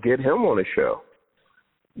him on the show.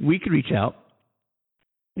 We could reach out.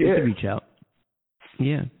 Yeah. We could reach out.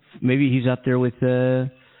 Yeah. Maybe he's out there with,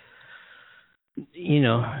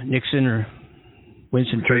 Nixon or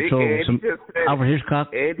Winston Churchill, some Alfred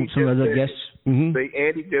Hitchcock, some other guests. Mm-hmm.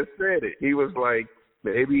 Andy just said it. He was like,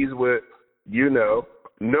 maybe he's with, No,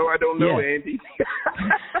 I don't know, Andy.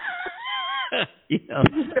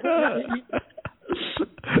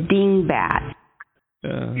 Dingbat.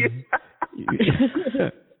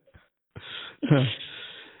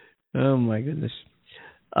 Oh my goodness.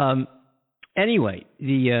 Anyway,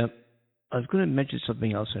 I was going to mention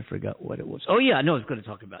something else. I forgot what it was. Oh yeah, no, I was going to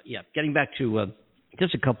talk about getting back to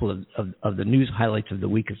just a couple of the news highlights of the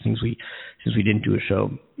week of things since we didn't do a show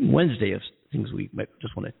Wednesday of things we might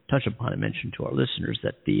just want to touch upon and mention to our listeners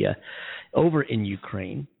that over in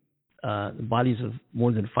Ukraine, the bodies of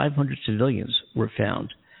more than 500 civilians were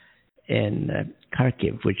found in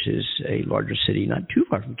Kharkiv, which is a larger city, not too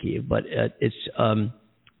far from Kiev, but it's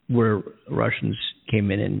where Russians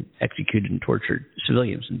came in and executed and tortured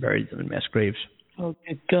civilians and buried them in mass graves. Oh,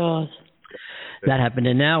 good God. That happened.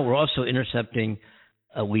 And now we're also intercepting,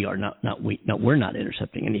 we're not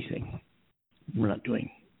intercepting anything. We're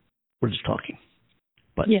just talking.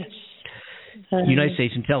 But yes. United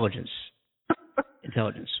States intelligence,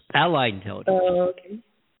 Allied intelligence.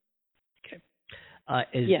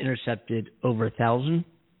 Is intercepted over 1,000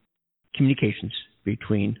 communications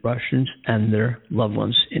between Russians and their loved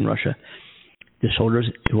ones in Russia, the soldiers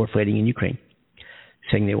who are fighting in Ukraine,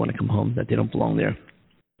 saying they want to come home, that they don't belong there,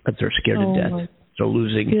 that they're scared to death. They're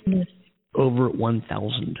losing over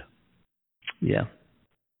 1,000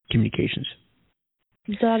 communications.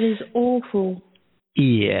 That is awful.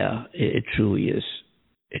 Yeah, it truly is.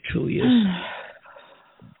 It truly is.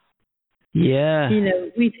 Yeah.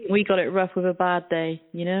 We think we got it rough with a bad day,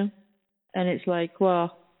 and it's like,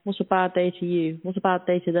 well, what's a bad day to you? What's a bad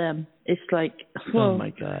day to them? It's like, whoa. Oh my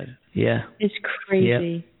God. Yeah. It's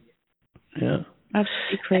crazy. Yeah.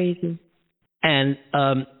 Absolutely crazy. And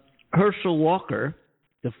Herschel Walker,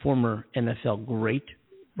 the former NFL great,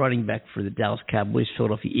 running back for the Dallas Cowboys,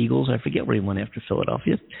 Philadelphia Eagles. I forget where he went after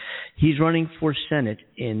Philadelphia. He's running for Senate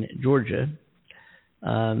in Georgia,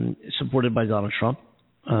 supported by Donald Trump.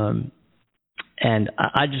 And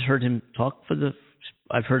I just heard him talk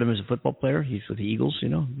I've heard him as a football player. He's with the Eagles,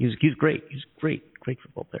 He's great. He's a great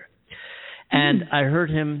football player. And I heard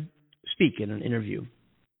him speak in an interview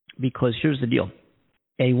because here's the deal.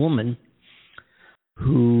 A woman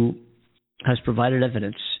who has provided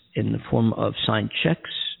evidence in the form of signed checks,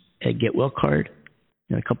 a get well card,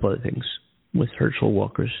 and a couple other things with Herschel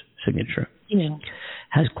Walker's signature,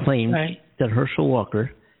 has claimed that Herschel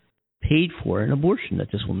Walker paid for an abortion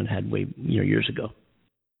that this woman had years ago,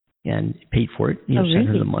 and paid for it. Sent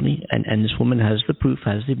her the money, and this woman has the proof,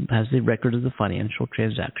 has the record of the financial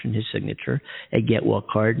transaction, his signature, a get well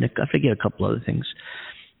card, and I forget a couple other things.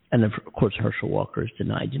 And of course, Herschel Walker is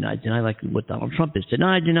deny, like what Donald Trump is: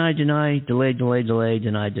 deny, delay,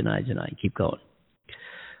 deny, keep going.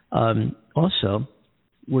 Also,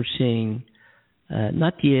 we're seeing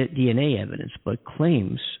not DNA evidence, but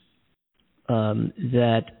claims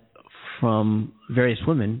that from various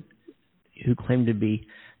women who claim to be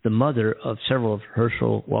the mother of several of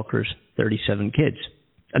Herschel Walker's 37 kids.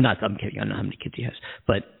 I'm kidding. I don't know how many kids he has,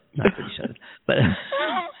 but not 37. But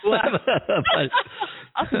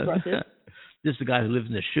that's impressive. This is the guy who lives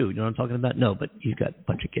in the shoe. You know what I'm talking about? No, but he's got a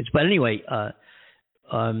bunch of kids. But anyway,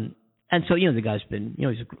 and so the guy's been,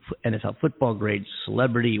 he's an NFL football grade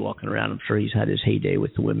celebrity walking around. I'm sure he's had his heyday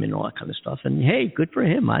with the women and all that kind of stuff. And hey, good for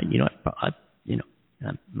him. I'm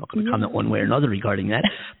not going to comment one way or another regarding that,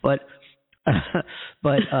 but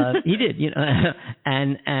he did,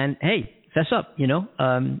 and hey, fess up,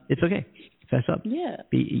 it's okay, fess up. Yeah.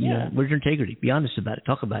 Where's your integrity? Be honest about it.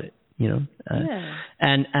 Talk about it.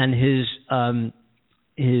 And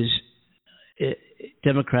his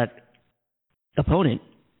Democrat opponent,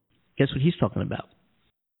 guess what he's talking about?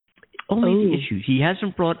 Only the issues. He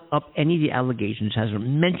hasn't brought up any of the allegations. Hasn't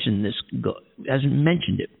mentioned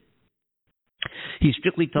it. He's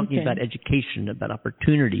strictly talking about education, about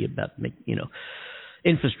opportunity, about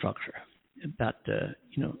infrastructure, about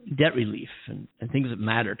debt relief and things that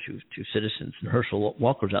matter to citizens. And Herschel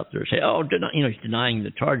Walker's out there say, he's denying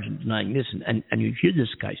the charge and denying this, and you hear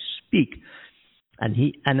this guy speak, and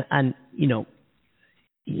he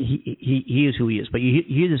is who he is. But you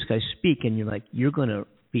hear this guy speak, and you're like, you're going to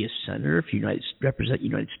be a senator if you represent the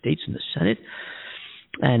United States in the Senate.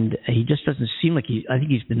 And he just doesn't seem like I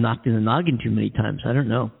think he's been knocked in the noggin too many times. I don't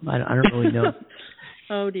know. I don't really know.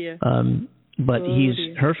 Oh dear. But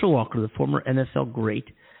Herschel Walker, the former NFL great,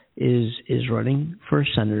 is running for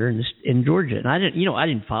senator in Georgia. And I didn't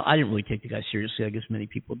really take the guy seriously. I guess many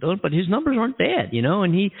people don't. But his numbers aren't bad,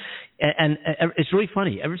 And it's really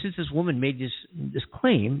funny. Ever since this woman made this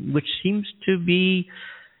claim, which seems to be,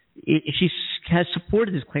 she has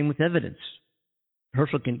supported this claim with evidence.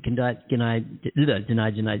 Herschel can deny,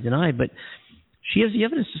 but she has the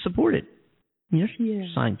evidence to support it.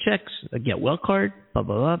 Sign checks, a get well card, blah,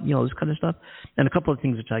 blah, blah, this kind of stuff. And a couple of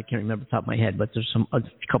things which I can't remember off the top of my head, but there's a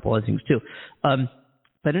couple other things too.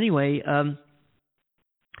 But anyway,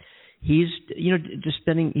 he's,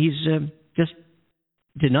 just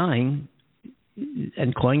denying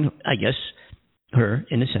and calling, I guess, her,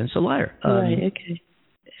 in a sense, a liar. Okay.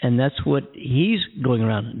 And that's what he's going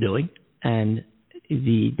around doing. And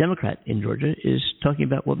the Democrat in Georgia is talking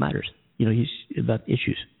about what matters. He's about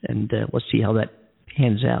issues, and let's see how that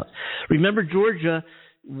pans out. Remember, Georgia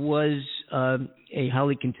was a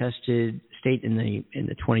highly contested state in the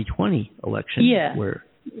 2020 election, where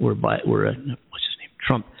what's his name,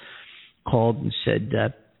 Trump, called and said,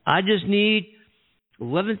 "I just need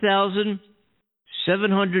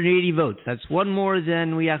 11,780 votes. That's one more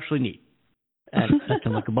than we actually need. And that's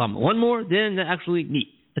like Obama. One more than actually need.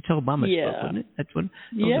 That's how Obama spoke, wasn't it? That's one.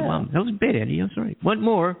 That was Obama. That was bad, Andy. I'm sorry. One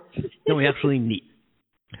more than we actually need.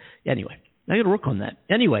 Anyway, I got to work on that.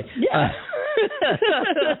 Anyway,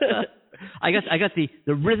 I got the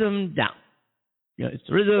rhythm down. It's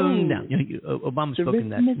the rhythm down. Obama spoke in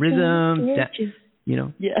that rhythm down. You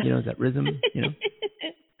know that rhythm.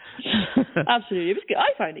 Absolutely, it was good.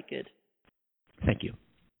 I find it good. Thank you.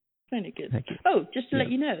 Find it good. Thank you. Oh, just to let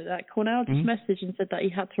you know that Cornell just messaged and said that he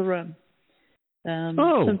had to run.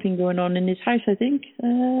 Something going on in his house, I think.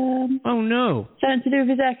 Oh no! Something to do with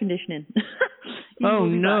his air conditioning. Oh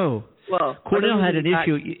no! Well, Cornell had an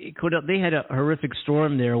issue. Cornell, they had a horrific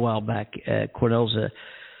storm there a while back. Cornell's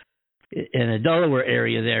in a Delaware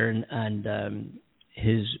area there, and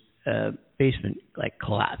his basement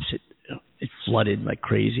collapsed. It flooded like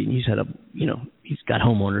crazy, and he's got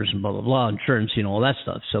homeowners and blah blah blah, insurance, all that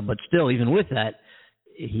stuff. So, but still, even with that,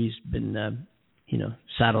 he's been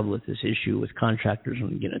saddled with this issue with contractors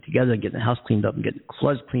and getting it together and getting the house cleaned up and getting the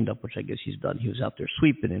floods cleaned up, which I guess he's done. He was out there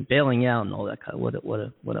sweeping and bailing out and all that kind of what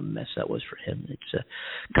a mess that was for him. It's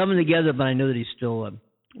coming together, but I know that he's still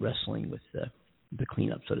wrestling with the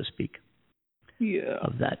cleanup, so to speak. Yeah.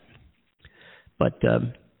 Of that. But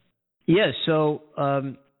so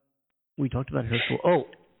we talked about Herschel. Oh,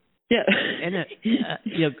 yeah. And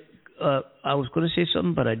I was going to say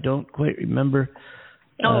something, but I don't quite remember.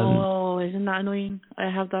 Isn't that annoying? I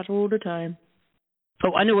have that all the time.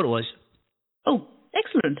 Oh, I know what it was. Oh,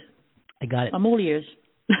 excellent. I got it. I'm all ears.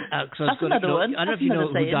 That's another one. I don't know if you know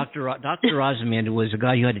who Dr. Ozymandias was, a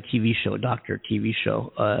guy who had a TV show,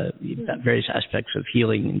 various aspects of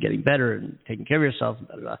healing and getting better and taking care of yourself.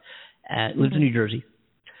 Lived in New Jersey,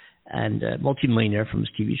 and multimillionaire from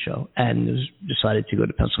his TV show, and decided to go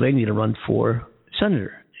to Pennsylvania to run for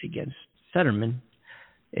senator against Fetterman,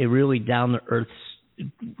 a really down-to-earth,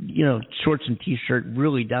 shorts and T-shirt,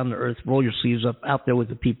 really down-to-earth, roll your sleeves up, out there with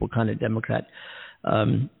the people kind of Democrat,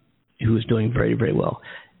 who is doing very, very well.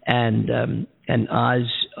 And Oz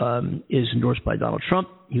is endorsed by Donald Trump.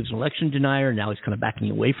 He was an election denier. Now he's kind of backing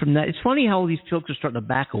away from that. It's funny how all these folks are starting to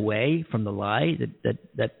back away from the lie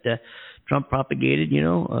that Trump propagated.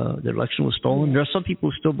 The election was stolen. Yeah. There are some people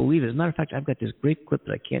who still believe it. As a matter of fact, I've got this great clip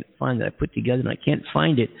that I can't find that I put together, and I can't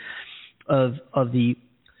find it, of the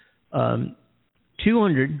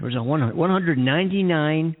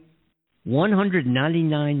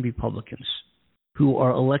 199 Republicans who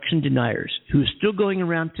are election deniers, who are still going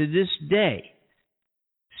around to this day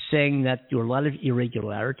saying that there were a lot of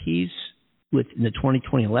irregularities in the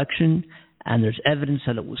 2020 election, and there's evidence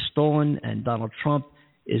that it was stolen, and Donald Trump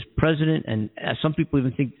is president, and some people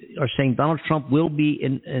even are saying Donald Trump will be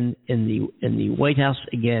in the White House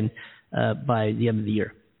again by the end of the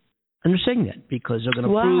year. And they're saying that because they're going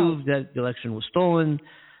to prove that the election was stolen,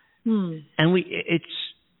 and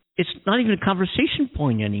it's not even a conversation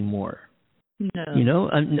point anymore. No.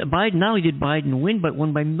 Biden, not only did Biden win, but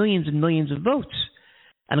won by millions and millions of votes.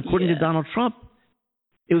 And according to Donald Trump,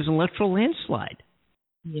 it was an electoral landslide.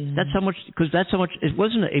 Yeah. That's how much, it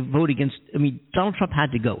wasn't a vote against, Donald Trump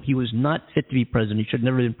had to go. He was not fit to be president. He should have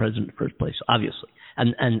never been president in the first place, obviously.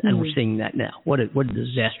 And we're seeing that now. What a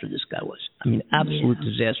disaster this guy was. Absolute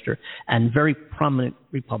disaster. And very prominent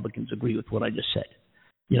Republicans agree with what I just said.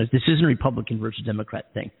 This isn't a Republican versus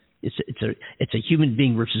Democrat thing. It's a human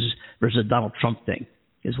being versus a Donald Trump thing,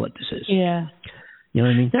 is what this is. Yeah. You know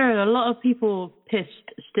what I mean? There are a lot of people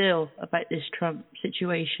pissed still about this Trump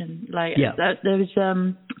situation. There was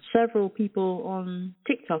several people on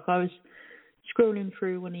TikTok. I was scrolling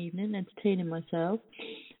through one evening, entertaining myself,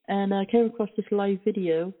 and I came across this live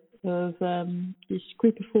video of this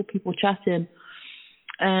group of 4 people chatting,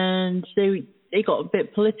 and they got a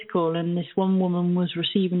bit political, and this one woman was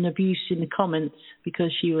receiving abuse in the comments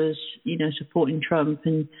because she was, supporting Trump,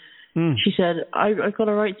 and she said, I got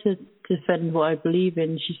a right to defend what I believe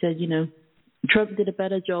in. She said, Trump did a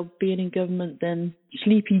better job being in government than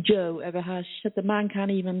Sleepy Joe ever has. She said the man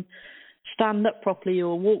can't even stand up properly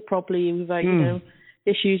or walk properly without,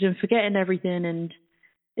 issues, and forgetting everything. And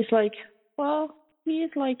it's like, well, he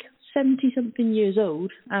is 70-something years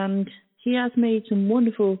old, and he has made some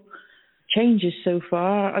wonderful changes so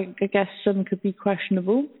far. I guess some could be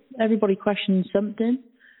questionable. Everybody questions something.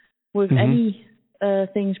 With any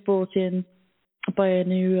things brought in by a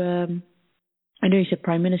new, I know you said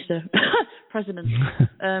prime minister, president.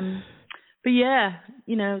 But yeah,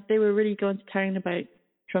 they were really going to town about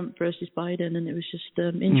Trump versus Biden, and it was just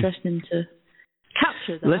interesting to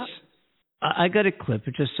capture that. I got a clip,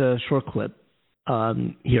 it's just a short clip.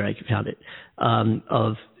 Here, I found it.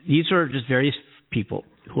 Of these are just various people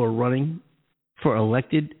who are running for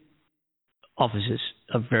elected offices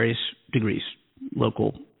of various degrees,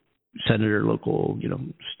 local senator, local,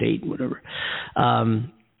 state, whatever, a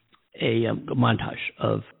montage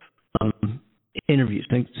of interviews,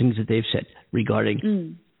 things that they've said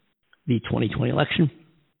regarding the 2020 election,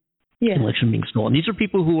 election being stolen. These are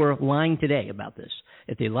people who are lying today about this.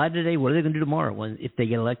 If they lie today, what are they going to do tomorrow if they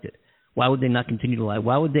get elected? Why would they not continue to lie?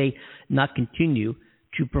 Why would they not continue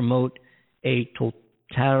to promote a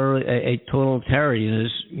totalitarianism,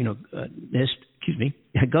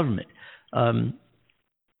 government?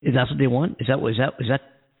 Is that what they want? Is that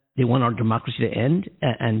they want our democracy to end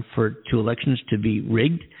and for two elections to be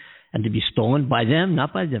rigged and to be stolen by them,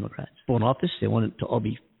 not by the Democrats? Stolen office, they want it to all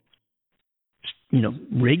be,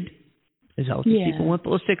 rigged. Is that what these people want? But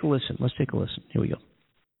let's take a listen. Here we go.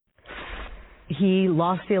 He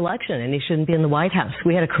lost the election and he shouldn't be in the White House.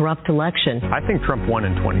 We had a corrupt election. I think Trump won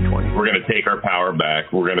in 2020. We're going to take our power back.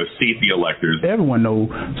 We're going to seat the electors. Everyone knows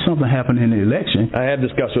something happened in the election. I have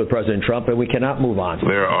discussed with President Trump, and we cannot move on.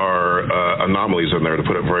 There are anomalies in there, to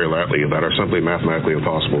put it very lightly, that are simply mathematically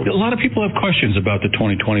impossible. A lot of people have questions about the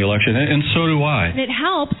 2020 election, and so do I. It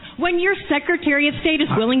helps when your Secretary of State is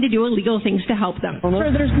willing to do illegal things to help them.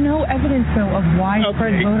 Sir, there's no evidence, though, of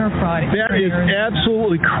widespread voter fraud. That is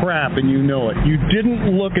absolutely crap, and you know it. You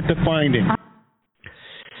didn't look at the findings.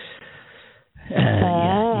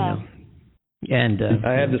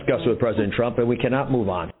 I have discussed with President Trump, and we cannot move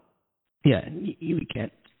on. Yeah, we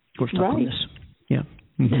can't. We're stuck on this. Yeah.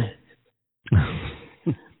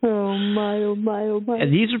 Oh my.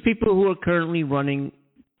 And these are people who are currently running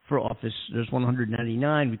for office. There's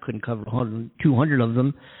 199. We couldn't cover 200 of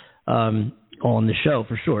them on the show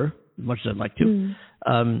for sure, as much as I'd like to.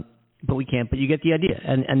 But we can't. But you get the idea.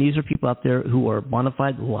 And these are people out there who are bona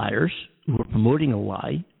fide liars, who are promoting a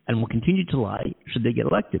lie, and will continue to lie should they get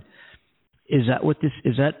elected. Is that what this?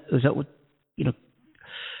 Is that what?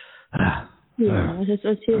 I see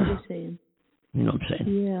what you're saying. You know what I'm saying?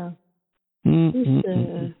 Yeah.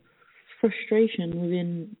 There's frustration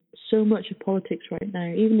within so much of politics right now,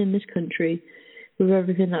 even in this country, with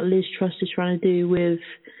everything that Liz Truss is trying to do with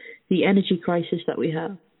the energy crisis that we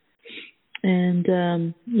have. And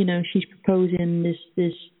she's proposing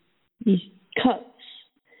these cuts,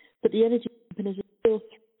 but the energy companies are still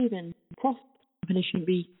thriving. Profit companies shouldn't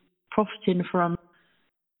be profiting from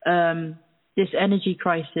this energy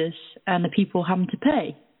crisis and the people having to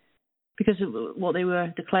pay, because what they were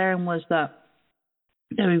declaring was that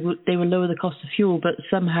they would lower the cost of fuel, but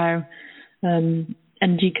somehow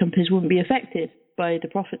energy companies wouldn't be affected by the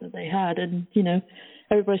profit that they had. And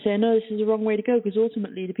everybody's saying, no, this is the wrong way to go, because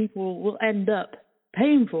ultimately the people will end up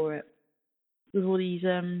paying for it with all these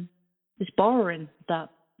this borrowing that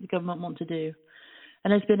the government want to do.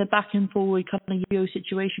 And there's been a back and forward kind of yo-yo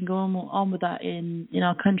situation going on with that in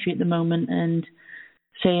our country at the moment, and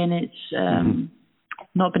saying it's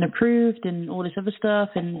not been approved and all this other stuff,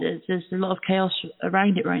 and there's a lot of chaos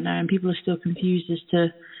around it right now, and people are still confused as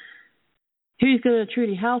to who's going to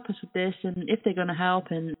truly help us with this, and if they're going to help,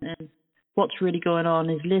 and what's really going on.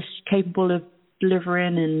 Is Liz capable of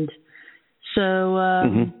delivering? And so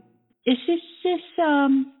it's just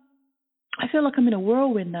I feel like I'm in a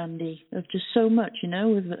whirlwind, Andy, of just so much,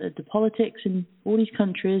 with the politics in all these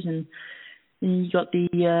countries, and you got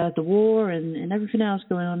the war and everything else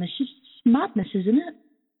going on. It's just madness, isn't it?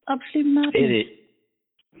 Absolute madness.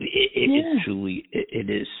 It truly it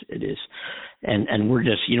is, and we're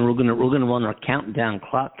just we're gonna run our countdown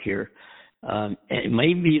clock here. It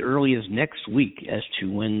may be early as next week as to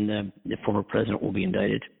when the former president will be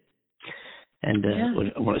indicted. And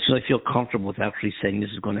so I feel comfortable with actually saying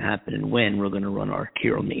this is going to happen and when, we're going to run our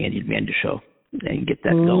Cure on the Andy Amanda show and get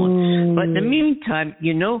that going. But in the meantime,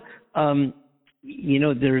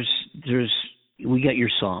 there's we got your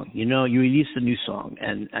song. You released a new song,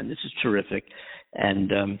 and this is terrific. And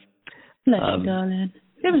darling.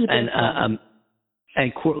 It was a big song.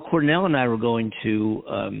 And Cornell and I were going to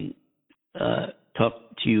talk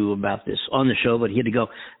to you about this on the show, but he had to go.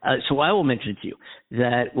 So I will mention to you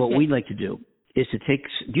that what we'd like to do is to take.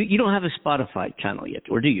 You don't have a Spotify channel yet,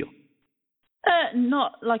 or do you?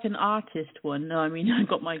 Not like an artist one. No, I mean I've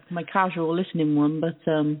got my casual listening one, but.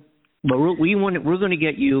 But we're going to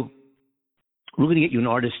get you. We're going to get you an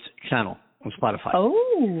artist channel on Spotify.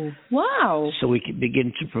 Oh, wow! So we can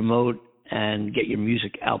begin to promote and get your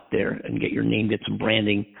music out there and get your name, get some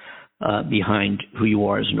branding behind who you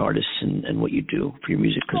are as an artist and what you do for your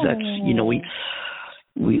music, because that's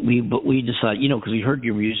we decide because we heard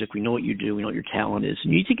your music, we know what you do, we know what your talent is,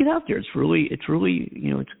 and you need to get out there. It's really it's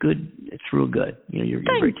good. It's real good. You're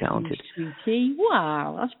very talented. You, sweetie.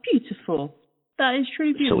 Wow, that's beautiful. That is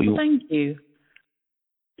truly beautiful. Thank you.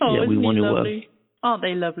 Oh, yeah, we isn't want he to. lovely? Aren't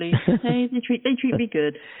they lovely? Hey, they treat me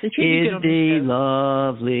good. They treat me good on the the show.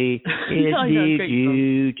 lovely? Is I know, the great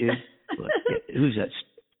beauty? Who's that?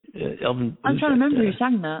 Elvin. I'm trying to remember who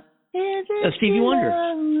sang that. Stevie Wonder.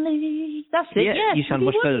 Lovely? That's it. Yeah, you sound Stevie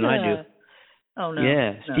much better than I do. Oh no.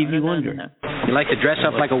 Yeah, Stevie Wonder. No. You like to dress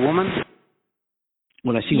up like a woman?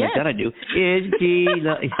 When I sing like that, I do. Is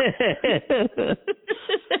the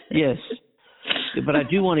yes. But I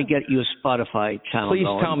do want to get you a Spotify channel. Please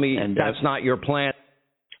going, tell me that's not your plan.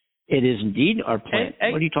 It is indeed our plan.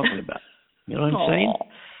 Hey. What are you talking about? You know what I'm saying?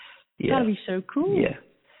 Yeah. That'd be so cool. Yeah.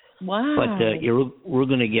 Wow. But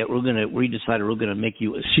we decided we're gonna make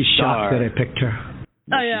you a She's star. shocked that I picked her.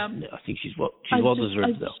 No, I am. I think she's well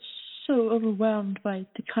deserved though. So overwhelmed by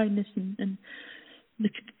the kindness and the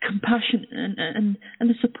compassion and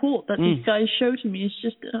the support that these guys show to me is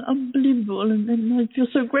just unbelievable, and I feel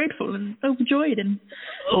so grateful and overjoyed. And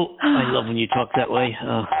I love when you talk that way.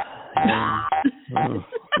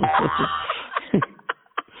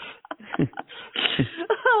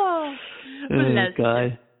 Bless God.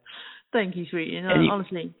 you. Thank you, sweetie.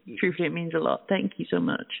 Honestly, truthfully, it means a lot. Thank you so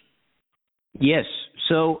much. Yes.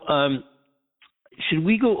 So, should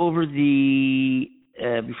we go over the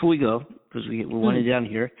before we go, because we're winding down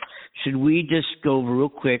here? Should we just go over real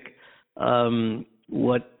quick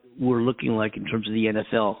what we're looking like in terms of the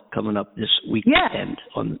NFL coming up this weekend?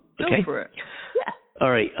 Okay. Go for it. Yeah.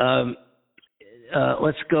 All right.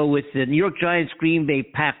 Let's go with the New York Giants, Green Bay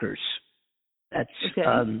Packers.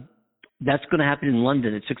 That's going to happen in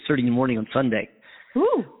London at 6:30 in the morning on Sunday.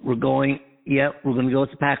 Ooh. We're going to go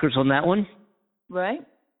with the Packers on that one. Right.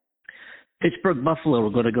 Pittsburgh, Buffalo. We're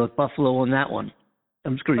going to go with Buffalo on that one.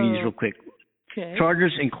 I'm just going to use real quick. Okay.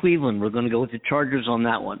 Chargers and Cleveland. We're going to go with the Chargers on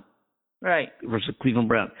that one. Right. Versus Cleveland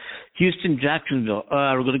Brown. Houston, Jacksonville.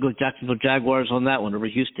 We're going to go with Jacksonville Jaguars on that one over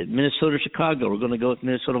Houston. Minnesota, Chicago. We're going to go with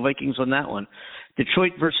Minnesota Vikings on that one.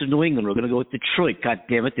 Detroit versus New England. We're going to go with Detroit. God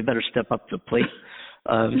damn it. They better step up to the plate.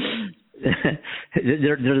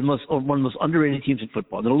 They're one of the most underrated teams in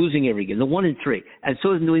football. They're losing every game. They're 1-3. And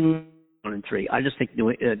so is New England 1-3. I just think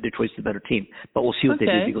Detroit's the better team. But we'll see what they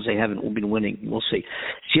do because they haven't been winning. We'll see.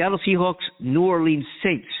 Seattle Seahawks, New Orleans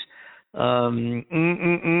Saints. I'm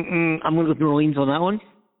going to go with New Orleans on that one.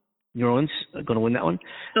 New Orleans are going to win that one.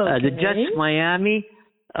 The Jets, Miami.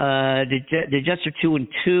 The Jets are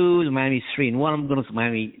 2-2. The Miami's 3-1. I'm going with the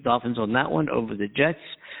Miami Dolphins on that one over the Jets.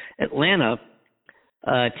 Atlanta,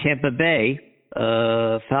 Tampa Bay.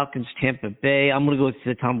 Falcons, Tampa Bay. I'm going to go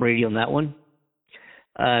with Tom Brady on that one.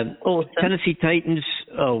 Tennessee Titans,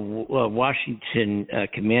 Washington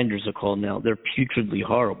Commanders are called now. They're putridly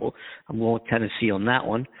horrible. I'm going with Tennessee on that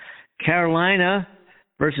one. Carolina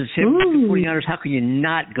versus San Francisco 49ers. How can you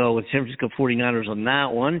not go with San Francisco 49ers on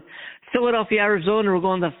that one? Philadelphia, Arizona. I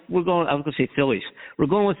was going to say Phillies. We're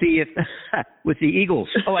going with the with the Eagles.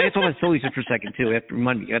 Oh, I got to talk about the Phillies for a second too. I have to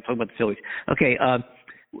remind me. I got to talk about the Phillies. Okay.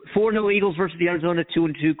 4-0 Eagles versus the Arizona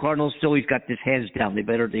 2-2 Cardinals. Phillies got this hands down. They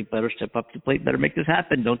better step up to the plate. Better make this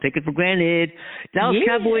happen. Don't take it for granted. Dallas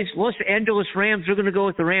Cowboys, Los Angeles Rams. We're going to go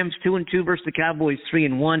with the Rams 2-2 versus the Cowboys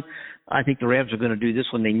 3-1. I think the Rams are going to do this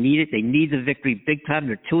one. They need it. They need the victory big time.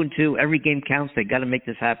 They're 2-2. Every game counts. They got to make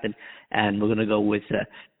this happen. And we're going to go with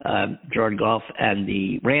Jared Goff and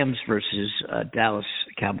the Rams versus Dallas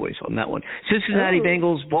Cowboys on that one. Cincinnati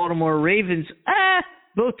Bengals, Baltimore Ravens.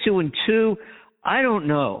 Both 2-2. I don't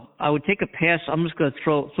know. I would take a pass. I'm just going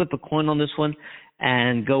to flip a coin on this one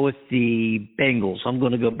and go with the Bengals. I'm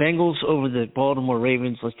going to go Bengals over the Baltimore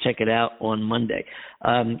Ravens. Let's check it out on Monday.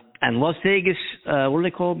 And Las Vegas, what are they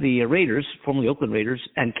called? The Raiders, formerly Oakland Raiders.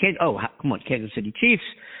 And Kansas City Chiefs,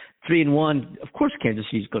 3-1. Of course, Kansas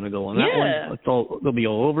City's going to go on that one. They'll be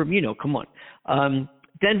all over them. Come on.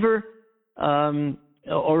 Denver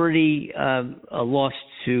already lost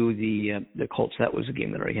to the Colts. That was a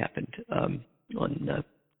game that already happened. On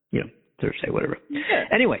Thursday, whatever. Yeah.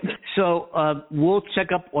 Anyway, so we'll check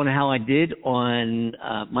up on how I did on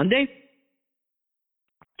Monday.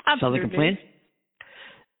 Absolutely. Sounds like a plan.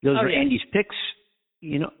 Those are Andy's picks.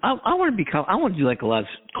 I want to do like a live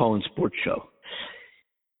call-in sports show.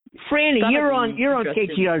 Franny, you're on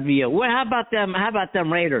KTRV. Well, how about them? How about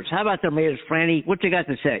them Raiders? Franny? What you got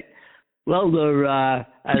to say? Well,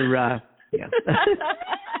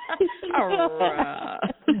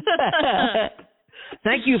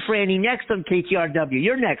 Thank you, Franny. Next on KTRW.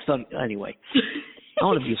 You're next on anyway. I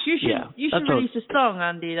want to be. You should release a song,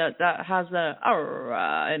 Andy, that has the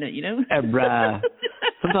in it.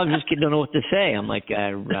 Sometimes I just don't know what to say. I'm like,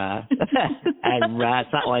 it's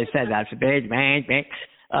not what I said. That's a bad man.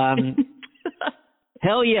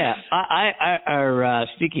 Hell yeah!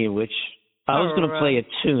 Speaking of which, I was going to play a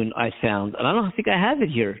tune I found, and I don't think I have it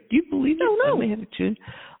here. Do you believe it? No. I may have a tune.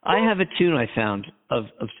 I have a tune I found of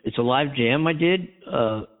it's a live jam I did,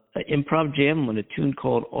 an improv jam on a tune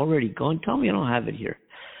called Already Gone. Tell me I don't have it here.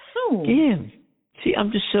 Oh. Damn. See,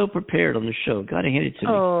 I'm just so prepared on the show. Gotta hand it to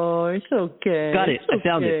me. Oh, it's okay. Got it. It's I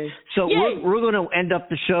found it. So we're going to end up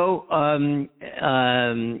the show. I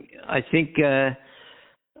think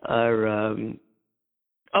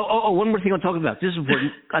one more thing I'll talk about. This is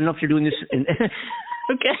important. I don't know if you're doing this in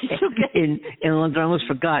in London. I almost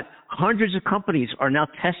forgot. Hundreds of companies are now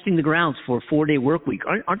testing the grounds for a 4-day work week.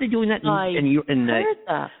 Aren't they doing that? I heard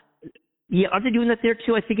that. Yeah, aren't they doing that there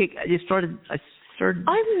too? I think it started.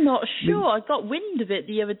 I'm not sure. I got wind of it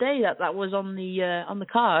the other day that was on the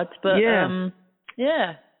cards, but They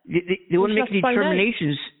want to make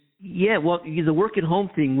determinations. Yeah, well, the work at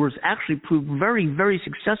home thing was actually proved very, very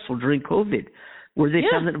successful during COVID, where they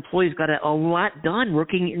found that employees got a lot done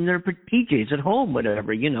working in their PJs at home,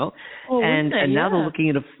 whatever, Oh, and now they're looking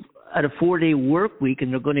at a 4-day work week,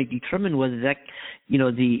 and they're going to determine whether that,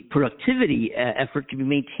 the productivity effort can be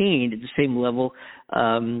maintained at the same level,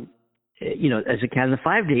 as it can the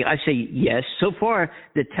 5-day. I say yes. So far,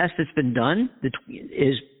 the test that's been done it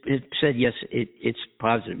said yes, it's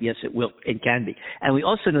positive. Yes, it can be. And we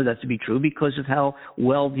also know that to be true because of how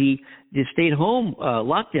well the stay-at-home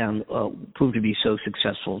lockdown proved to be so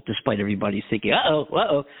successful, despite everybody thinking, it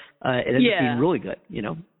ended up being really good,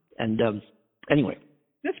 And anyway.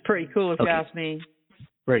 That's pretty cool if you ask me.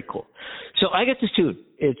 Very cool. So I got this tune.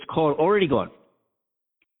 It's called Already Gone.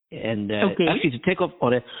 And actually, to take off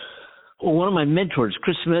on it, one of my mentors,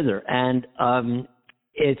 Chris Smither, and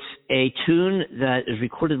it's a tune that is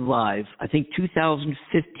recorded live, I think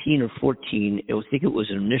 2015 or 14. I think it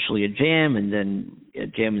was initially a jam and then a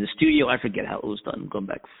jam in the studio. I forget how it was done. I'm going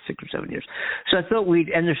back 6 or 7 years. So I thought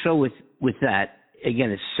we'd end the show with that.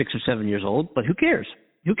 Again, it's 6 or 7 years old, but who cares?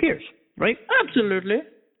 Who cares, right? Absolutely.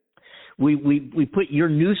 We put your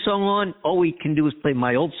new song on. All we can do is play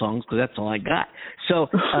my old songs because that's all I got. So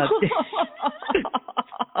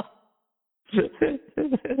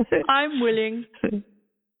I'm willing. Play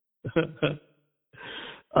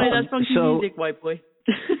that funky music, white boy.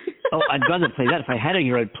 I'd rather play that. If I had it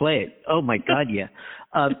here, I'd play it. Oh my God, yeah.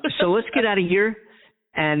 So let's get out of here,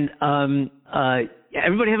 and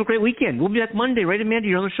everybody have a great weekend. We'll be back Monday, right, Amanda?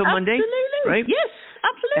 You're on the show Monday, right? Yes,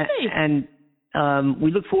 absolutely. And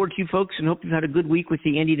we look forward to you folks and hope you've had a good week with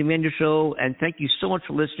the Andy and Amanda Show. And thank you so much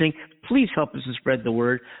for listening. Please help us to spread the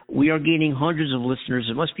word. We are gaining hundreds of listeners.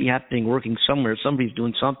 It must be happening, working somewhere. Somebody's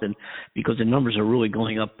doing something because the numbers are really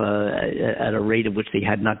going up at a rate of which they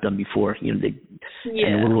had not done before. And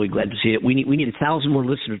we're really glad to see it. We need 1,000 more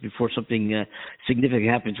listeners before something significant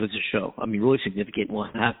happens with the show. I mean, really significant.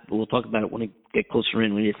 We'll talk about it when we get closer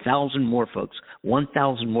in. We need 1,000 more folks,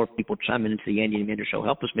 1,000 more people chiming into the Andy and Amanda Show.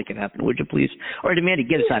 Help us make it happen, would you please? All right, Amanda,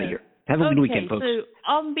 get us out of here. Have a good weekend, folks. So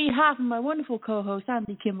on behalf of my wonderful co-host,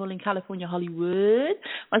 Andy Kimball in California, Hollywood,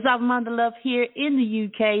 myself, Amanda Love, here in the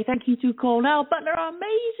UK, thank you to Cornell Butler, our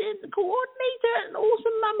amazing coordinator and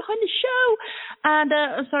awesome man behind the show. And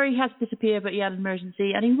I'm sorry he has to disappear, but he had an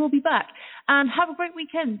emergency, and he will be back. And have a great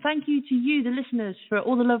weekend. Thank you to you, the listeners, for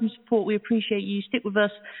all the love and support. We appreciate you. Stick with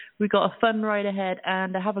us. We've got a fun ride ahead,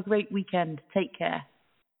 and have a great weekend. Take care.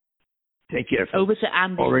 Take care, folks. Over to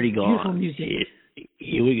Andy. Already gone. Beautiful music.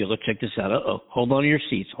 Here we go. Let's check this out. Hold on to your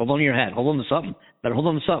seats. Hold on to your hat. Hold on to something. Better hold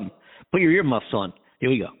on to something. Put your earmuffs on. Here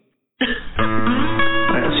we go. All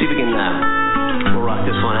right, let's see if we can we'll rock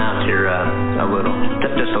this one out here a little.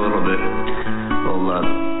 Just a little bit.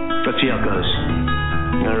 Let's see how it goes.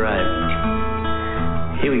 All right.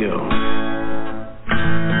 Here we go.